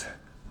environment,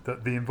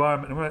 that the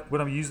environment,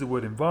 when I use the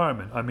word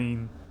environment, I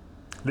mean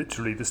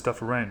literally the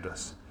stuff around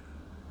us,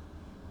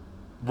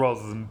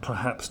 rather than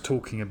perhaps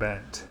talking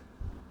about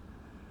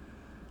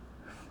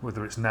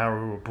whether it's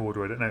narrow or broad,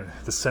 or I don't know,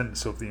 the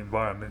sense of the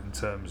environment in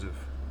terms of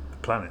the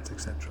planet,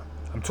 etc.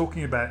 I'm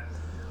talking about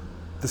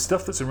the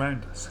stuff that's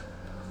around us,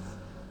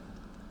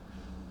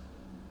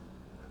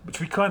 which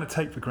we kind of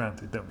take for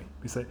granted, don't we?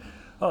 We say,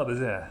 oh,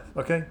 there's air.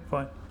 Okay,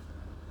 fine.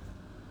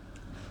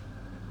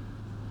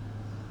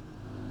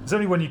 It's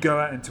only when you go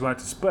out into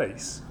outer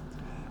space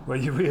where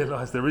you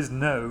realise there is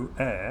no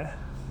air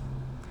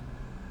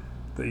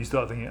that you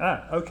start thinking,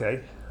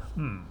 okay,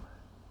 it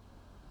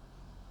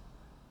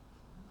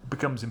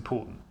becomes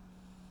important.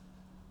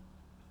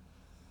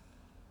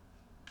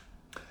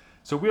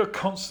 So we are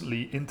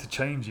constantly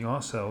interchanging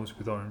ourselves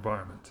with our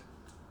environment.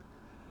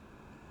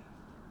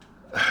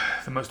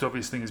 The most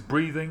obvious thing is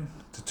breathing.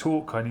 To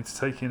talk, I need to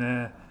take in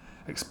air,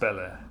 expel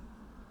air.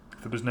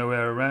 If there was no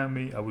air around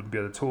me, I wouldn't be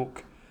able to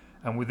talk,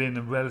 and within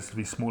a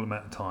relatively small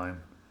amount of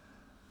time,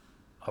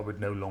 I would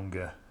no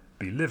longer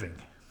be living.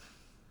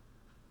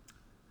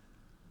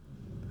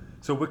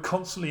 So we're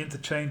constantly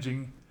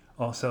interchanging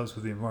ourselves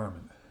with the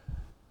environment.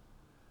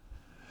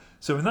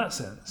 So in that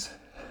sense,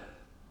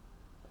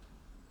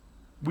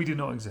 we do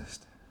not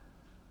exist.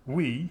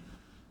 We,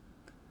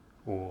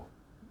 or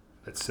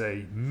let's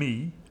say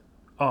me,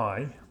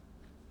 I,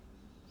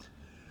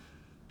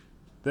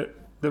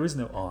 there is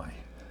no I.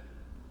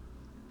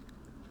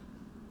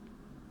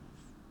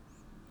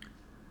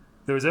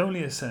 There is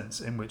only a sense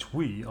in which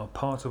we are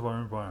part of our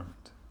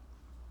environment.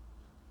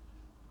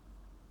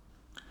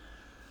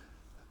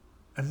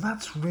 And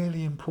that's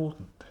really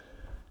important,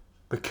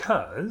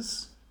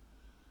 because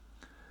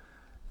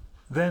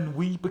then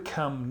we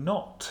become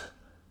not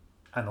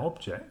an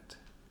object.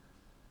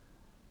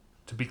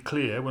 To be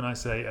clear, when I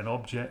say an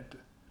object,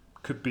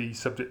 could be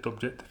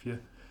subject-object if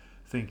you're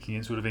thinking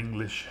in sort of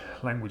English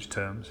language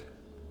terms.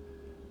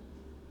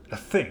 A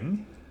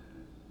thing.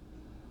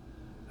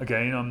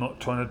 Again, I'm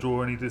not trying to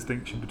draw any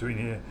distinction between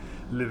here,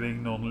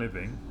 living,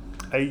 non-living.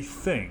 A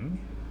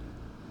thing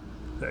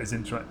that is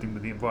interacting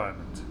with the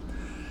environment.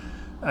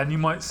 And you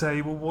might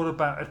say, well, what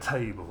about a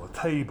table? A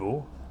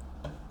table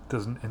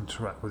doesn't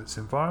interact with its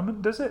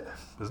environment, does it?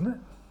 Doesn't it?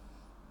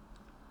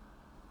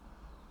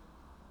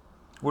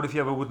 What if you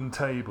have a wooden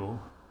table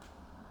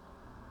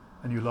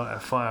and you light a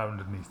fire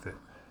underneath it?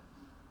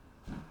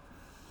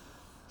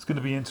 It's going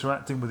to be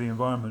interacting with the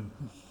environment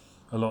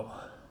a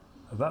lot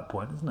at that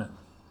point, isn't it?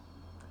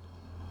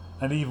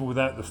 And even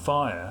without the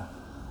fire,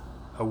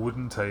 a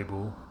wooden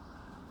table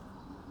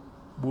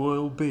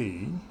will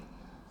be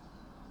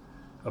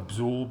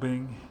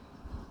absorbing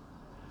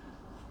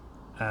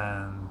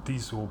and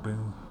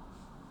desorbing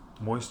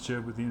moisture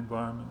with the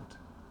environment.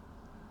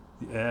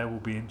 The air will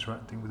be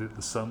interacting with it.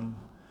 The sun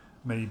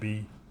may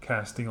be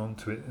casting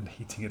onto it and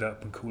heating it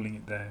up and cooling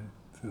it down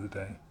through the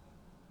day.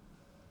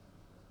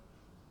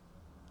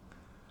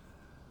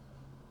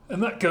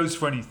 And that goes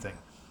for anything.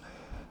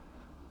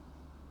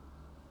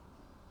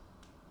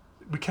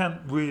 We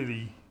can't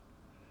really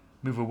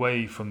move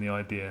away from the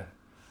idea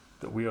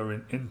that we are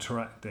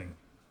interacting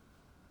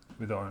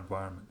with our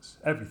environments.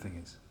 Everything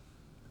is.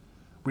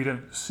 We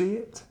don't see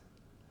it,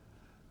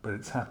 but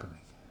it's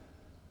happening.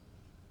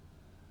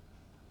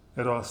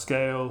 At our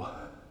scale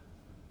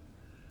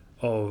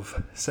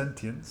of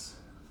sentience,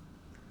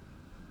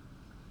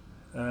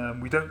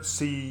 we don't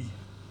see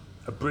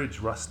a bridge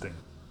rusting.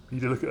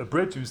 You look at a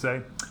bridge and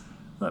say,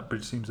 that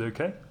bridge seems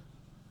okay.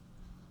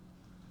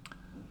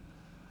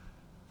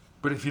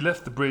 But if you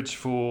left the bridge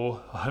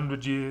for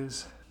 100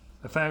 years,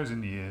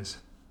 1,000 years,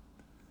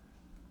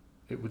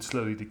 it would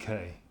slowly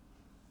decay.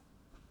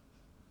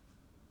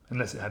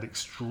 Unless it had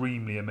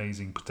extremely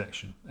amazing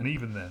protection. And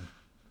even then,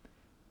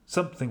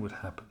 something would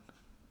happen.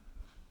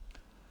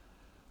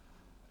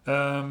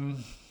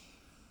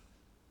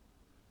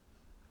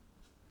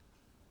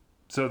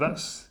 So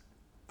that's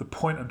the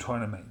point I'm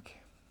trying to make.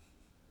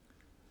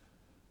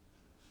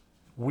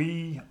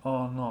 We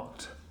are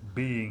not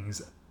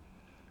beings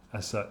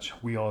as such,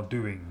 we are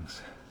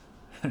doings.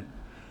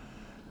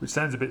 Which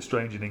sounds a bit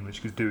strange in English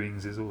because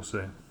doings is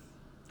also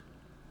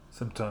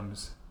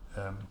sometimes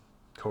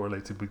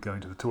correlated with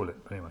going to the toilet.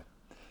 But anyway,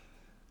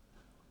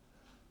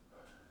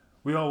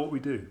 we are what we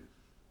do.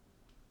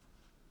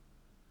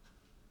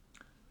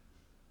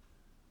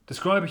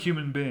 Describe a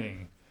human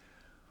being,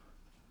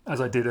 as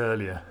I did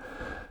earlier.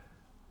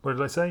 What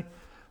did I say?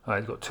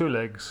 He's got 2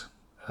 legs,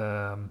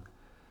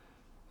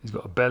 he's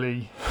got a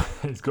belly,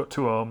 he's got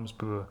 2 arms,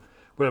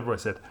 whatever I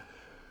said.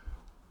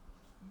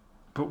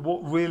 But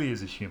what really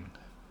is a human?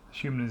 A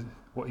human is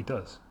what he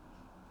does,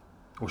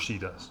 or she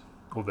does,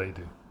 or they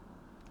do.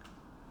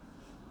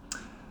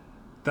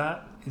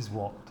 That is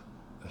what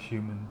a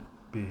human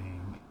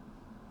being,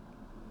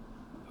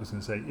 I was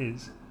going to say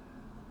is,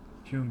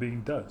 a human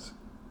being does.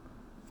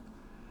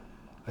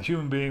 A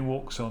human being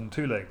walks on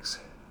 2 legs.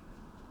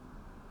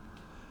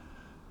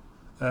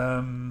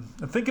 And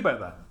think about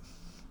that.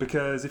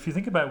 Because if you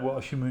think about what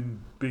a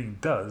human being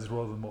does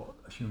rather than what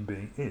a human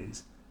being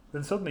is,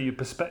 then suddenly your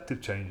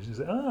perspective changes and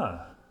you say,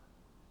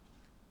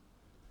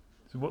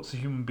 so what's the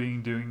human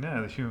being doing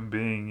now? The human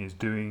being is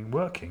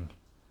working.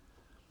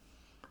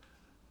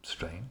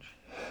 Strange.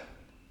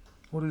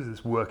 What is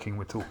this working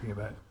we're talking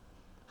about?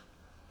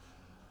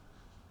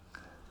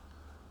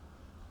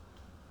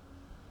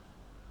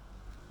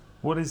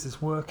 What is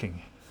this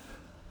working?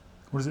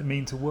 What does it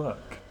mean to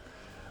work?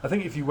 I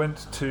think if you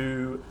went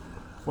to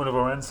one of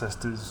our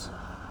ancestors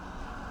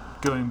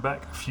going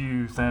back a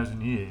few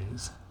thousand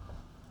years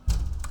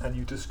and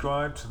you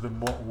described to them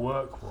what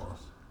work was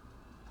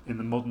in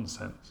the modern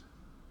sense,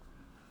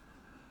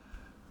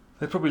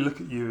 they'd probably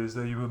look at you as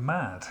though you were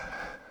mad.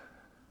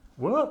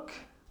 Work?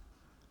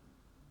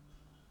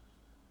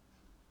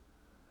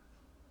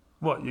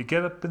 What, you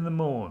get up in the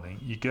morning,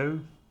 you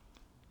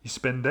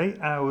spend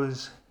 8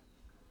 hours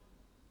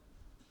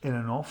in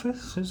an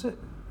office, is it?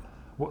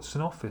 What's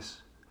an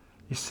office?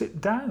 You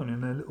sit down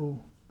in a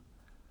little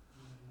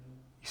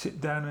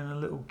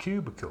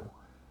cubicle.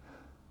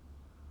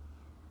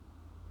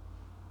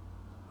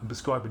 I'm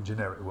describing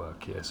generic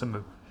work here. Some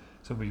of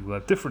you will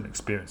have different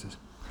experiences.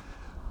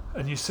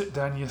 And you sit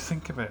down and you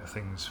think about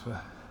things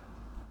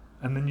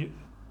and then you've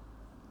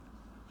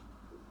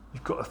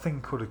got a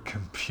thing called a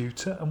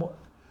computer, and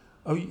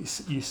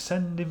you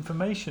send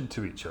information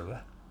to each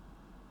other.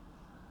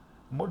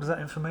 And what does that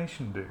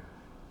information do?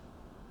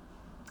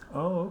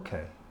 Oh,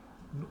 okay.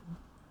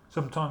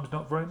 Sometimes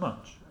not very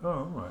much. Oh,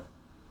 all right.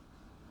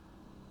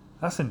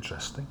 That's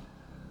interesting.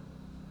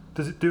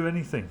 Does it do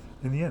anything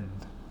in the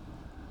end?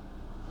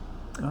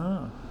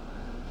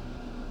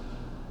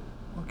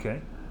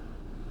 Okay.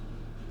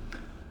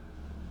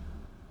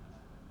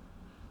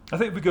 I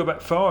think if we go back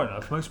far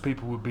enough, most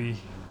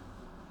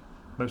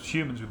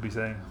humans would be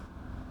saying,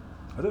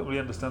 I don't really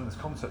understand this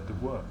concept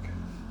of work.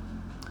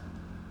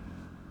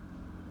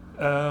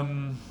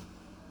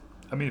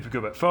 If we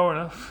go back far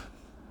enough,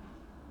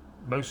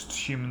 most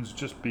humans would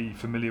just be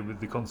familiar with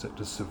the concept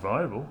of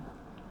survival,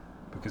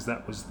 because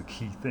that was the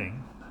key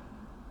thing.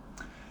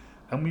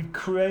 And we've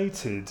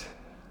created,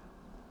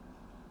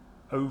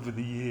 over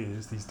the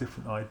years, these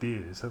different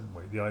ideas, haven't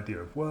we? The idea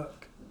of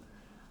work,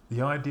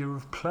 the idea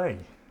of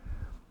play,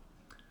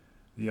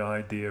 the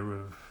idea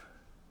of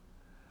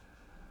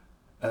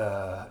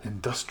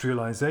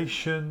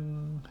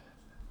industrialization.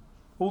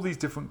 All these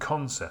different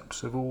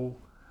concepts have all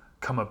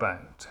come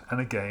about, and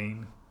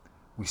again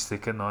we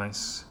stick a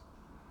nice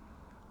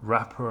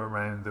wrapper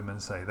around them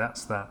and say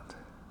that's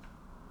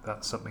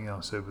something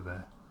else over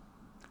there.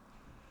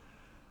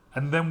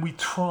 And then we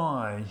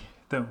try,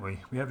 don't we?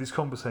 We have these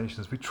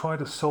conversations, we try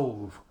to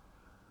solve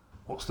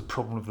what's the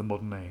problem of the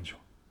modern age.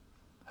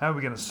 How are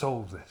we going to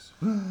solve this?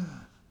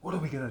 What are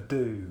we going to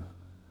do?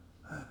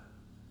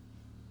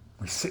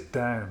 We sit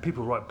down,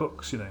 people write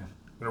books, I'm going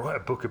to write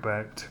a book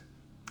about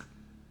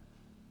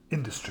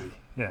industry.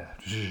 Yeah.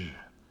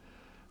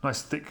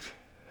 Nice thick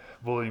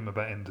volume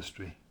about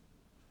industry.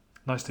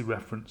 Nicely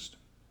referenced.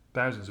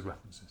 Thousands of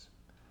references.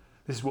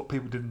 This is what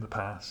people did in the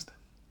past.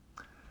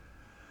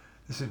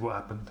 This is what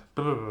happened.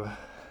 Blah, blah, blah.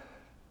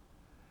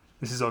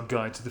 This is our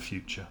guide to the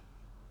future.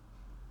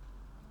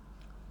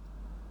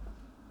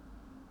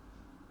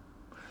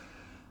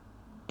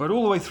 But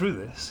all the way through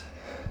this,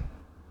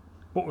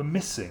 what we're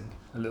missing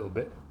a little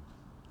bit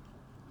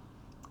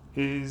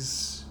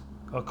is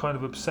our kind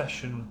of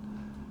obsession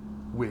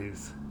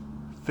with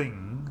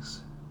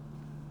things,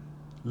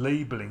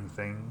 labelling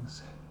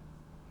things,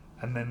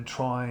 and then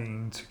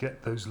trying to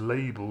get those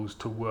labels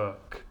to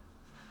work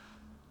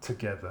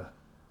together,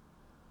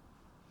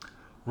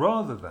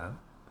 rather than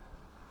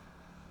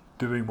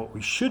doing what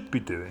we should be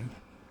doing,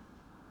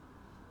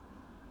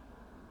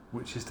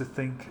 which is to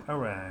think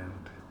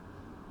around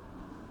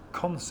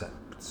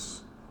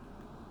concepts.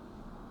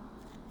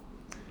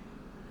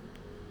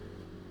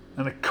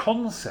 And a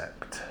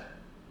concept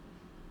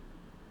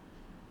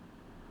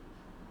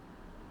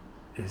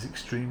is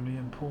extremely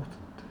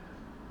important,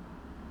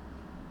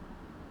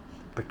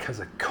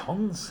 because a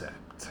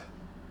concept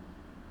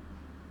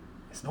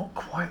is not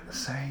quite the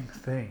same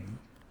thing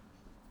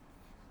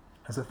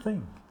as a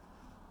thing.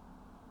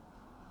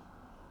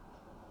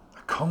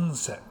 A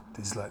concept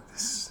is like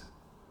this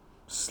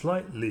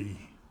slightly,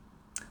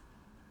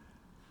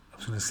 I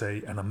was going to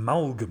say an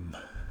amalgam,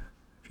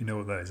 if you know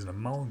what that is, an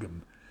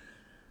amalgam,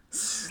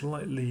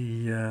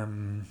 slightly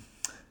not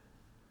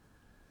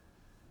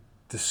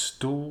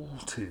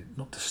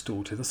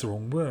distorted, that's the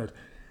wrong word,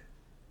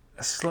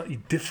 a slightly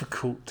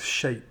difficult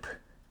shape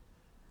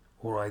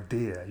or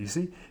idea. You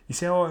see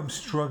how I'm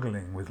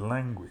struggling with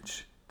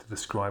language to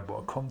describe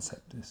what a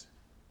concept is?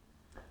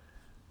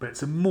 But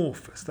it's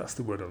amorphous, that's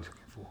the word I was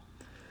looking for.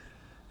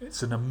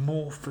 It's an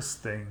amorphous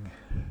thing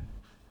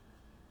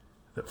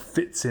that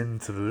fits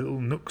into the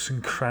little nooks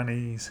and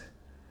crannies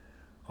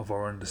of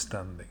our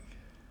understanding.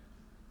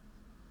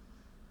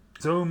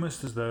 It's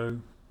almost as though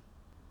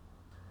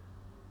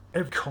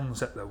every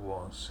concept there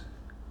was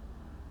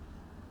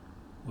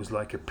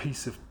like a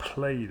piece of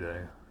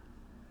Play-Doh,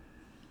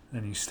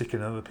 and you stick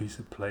another piece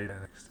of Play-Doh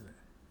next to it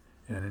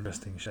in an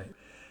interesting shape.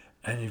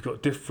 And you've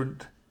got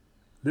different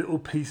little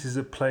pieces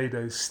of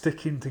Play-Doh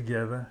sticking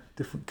together,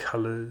 different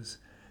colours,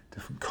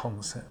 different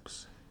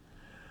concepts.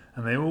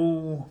 And they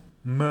all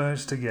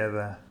merge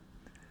together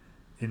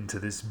into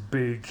this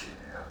big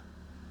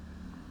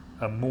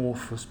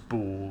amorphous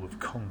ball of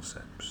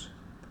concepts.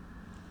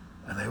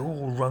 And they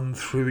all run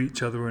through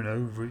each other and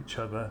over each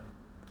other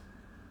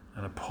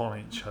and upon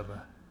each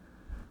other.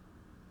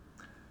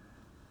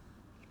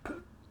 You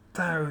put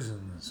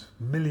thousands,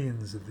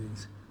 millions of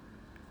these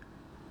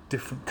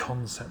different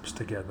concepts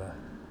together.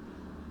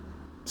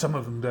 Some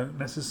of them don't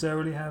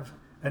necessarily have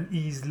an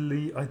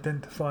easily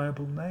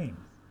identifiable name.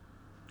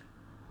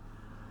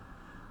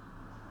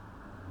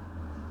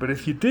 But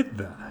if you did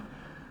that,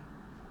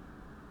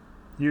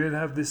 you would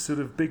have this sort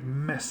of big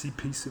messy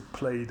piece of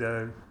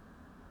Play-Doh.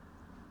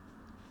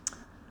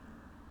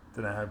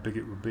 Don't know how big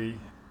it would be.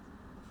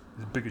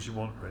 As big as you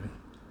want, really.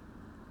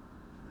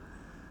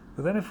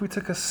 But then if we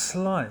took a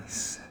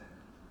slice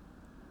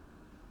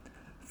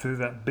through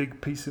that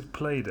big piece of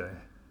Play-Doh,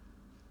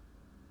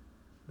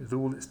 with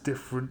all its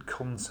different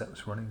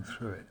concepts running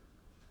through it,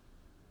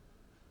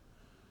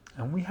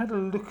 and we had a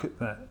look at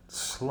that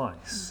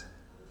slice,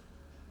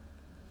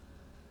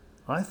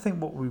 I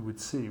think what we would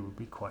see would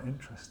be quite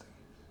interesting.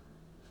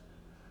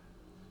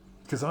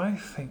 Because I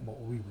think what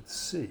we would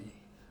see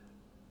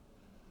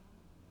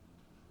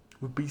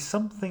would be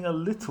something a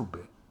little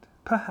bit,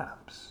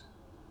 perhaps,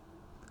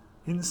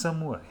 in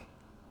some way,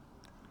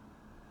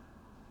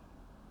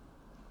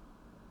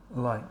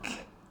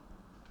 like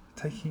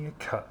taking a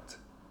cut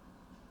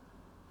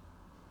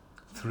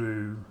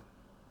through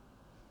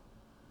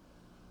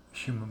a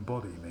human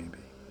body, maybe,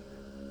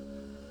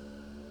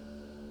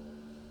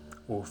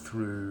 or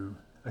through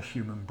a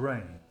human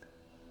brain,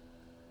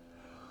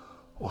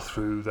 or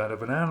through that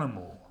of an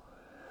animal,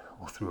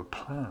 or through a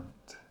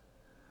plant,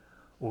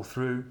 or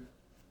through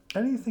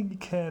anything you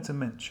care to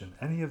mention,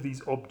 any of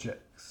these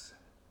objects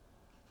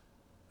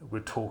that we're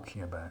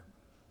talking about.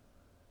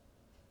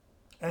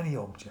 Any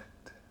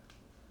object.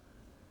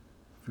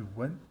 If we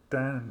went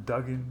down and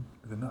dug in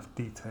with enough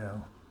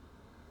detail,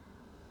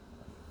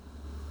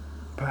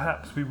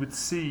 perhaps we would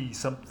see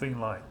something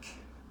like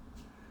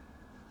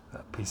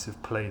that piece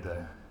of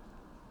Play-Doh.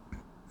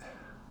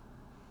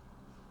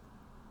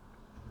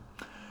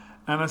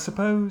 And I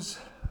suppose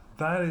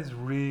that is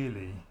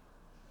really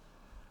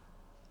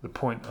the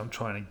point I'm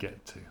trying to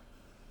get to.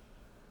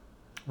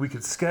 We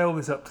could scale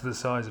this up to the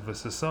size of a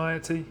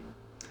society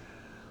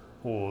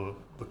or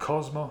the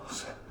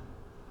cosmos,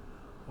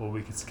 or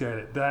we could scale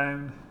it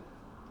down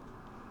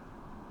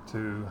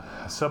to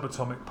a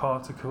subatomic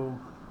particle.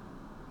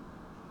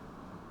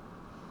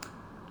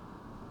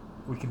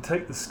 We can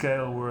take the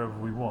scale wherever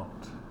we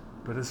want,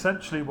 but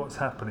essentially what's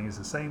happening is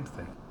the same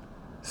thing.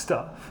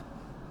 Stuff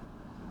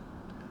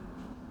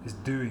is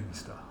doing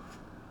stuff.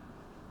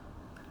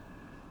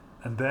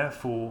 And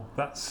therefore,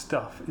 that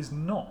stuff is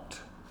not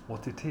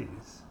what it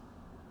is,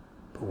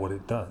 but what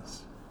it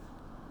does.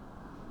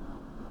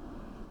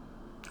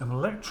 An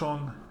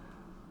electron,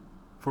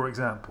 for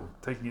example,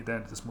 taking it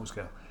down to the small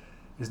scale,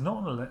 is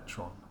not an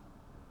electron.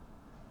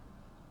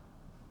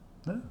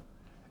 No,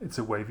 it's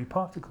a wavy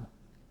particle.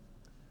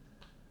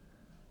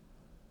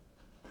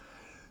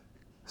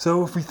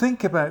 So if we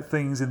think about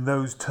things in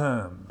those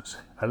terms,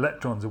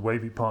 electron's a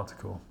wavy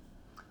particle,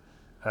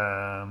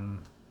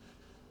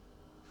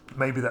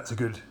 maybe that's a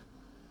good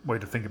way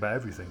to think about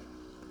everything.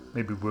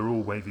 Maybe we're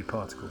all wavy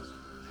particles.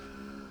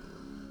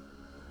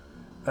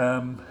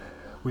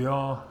 We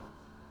are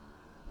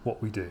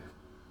what we do.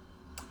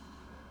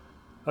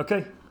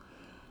 Okay,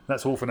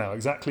 that's all for now.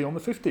 Exactly on the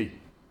 50.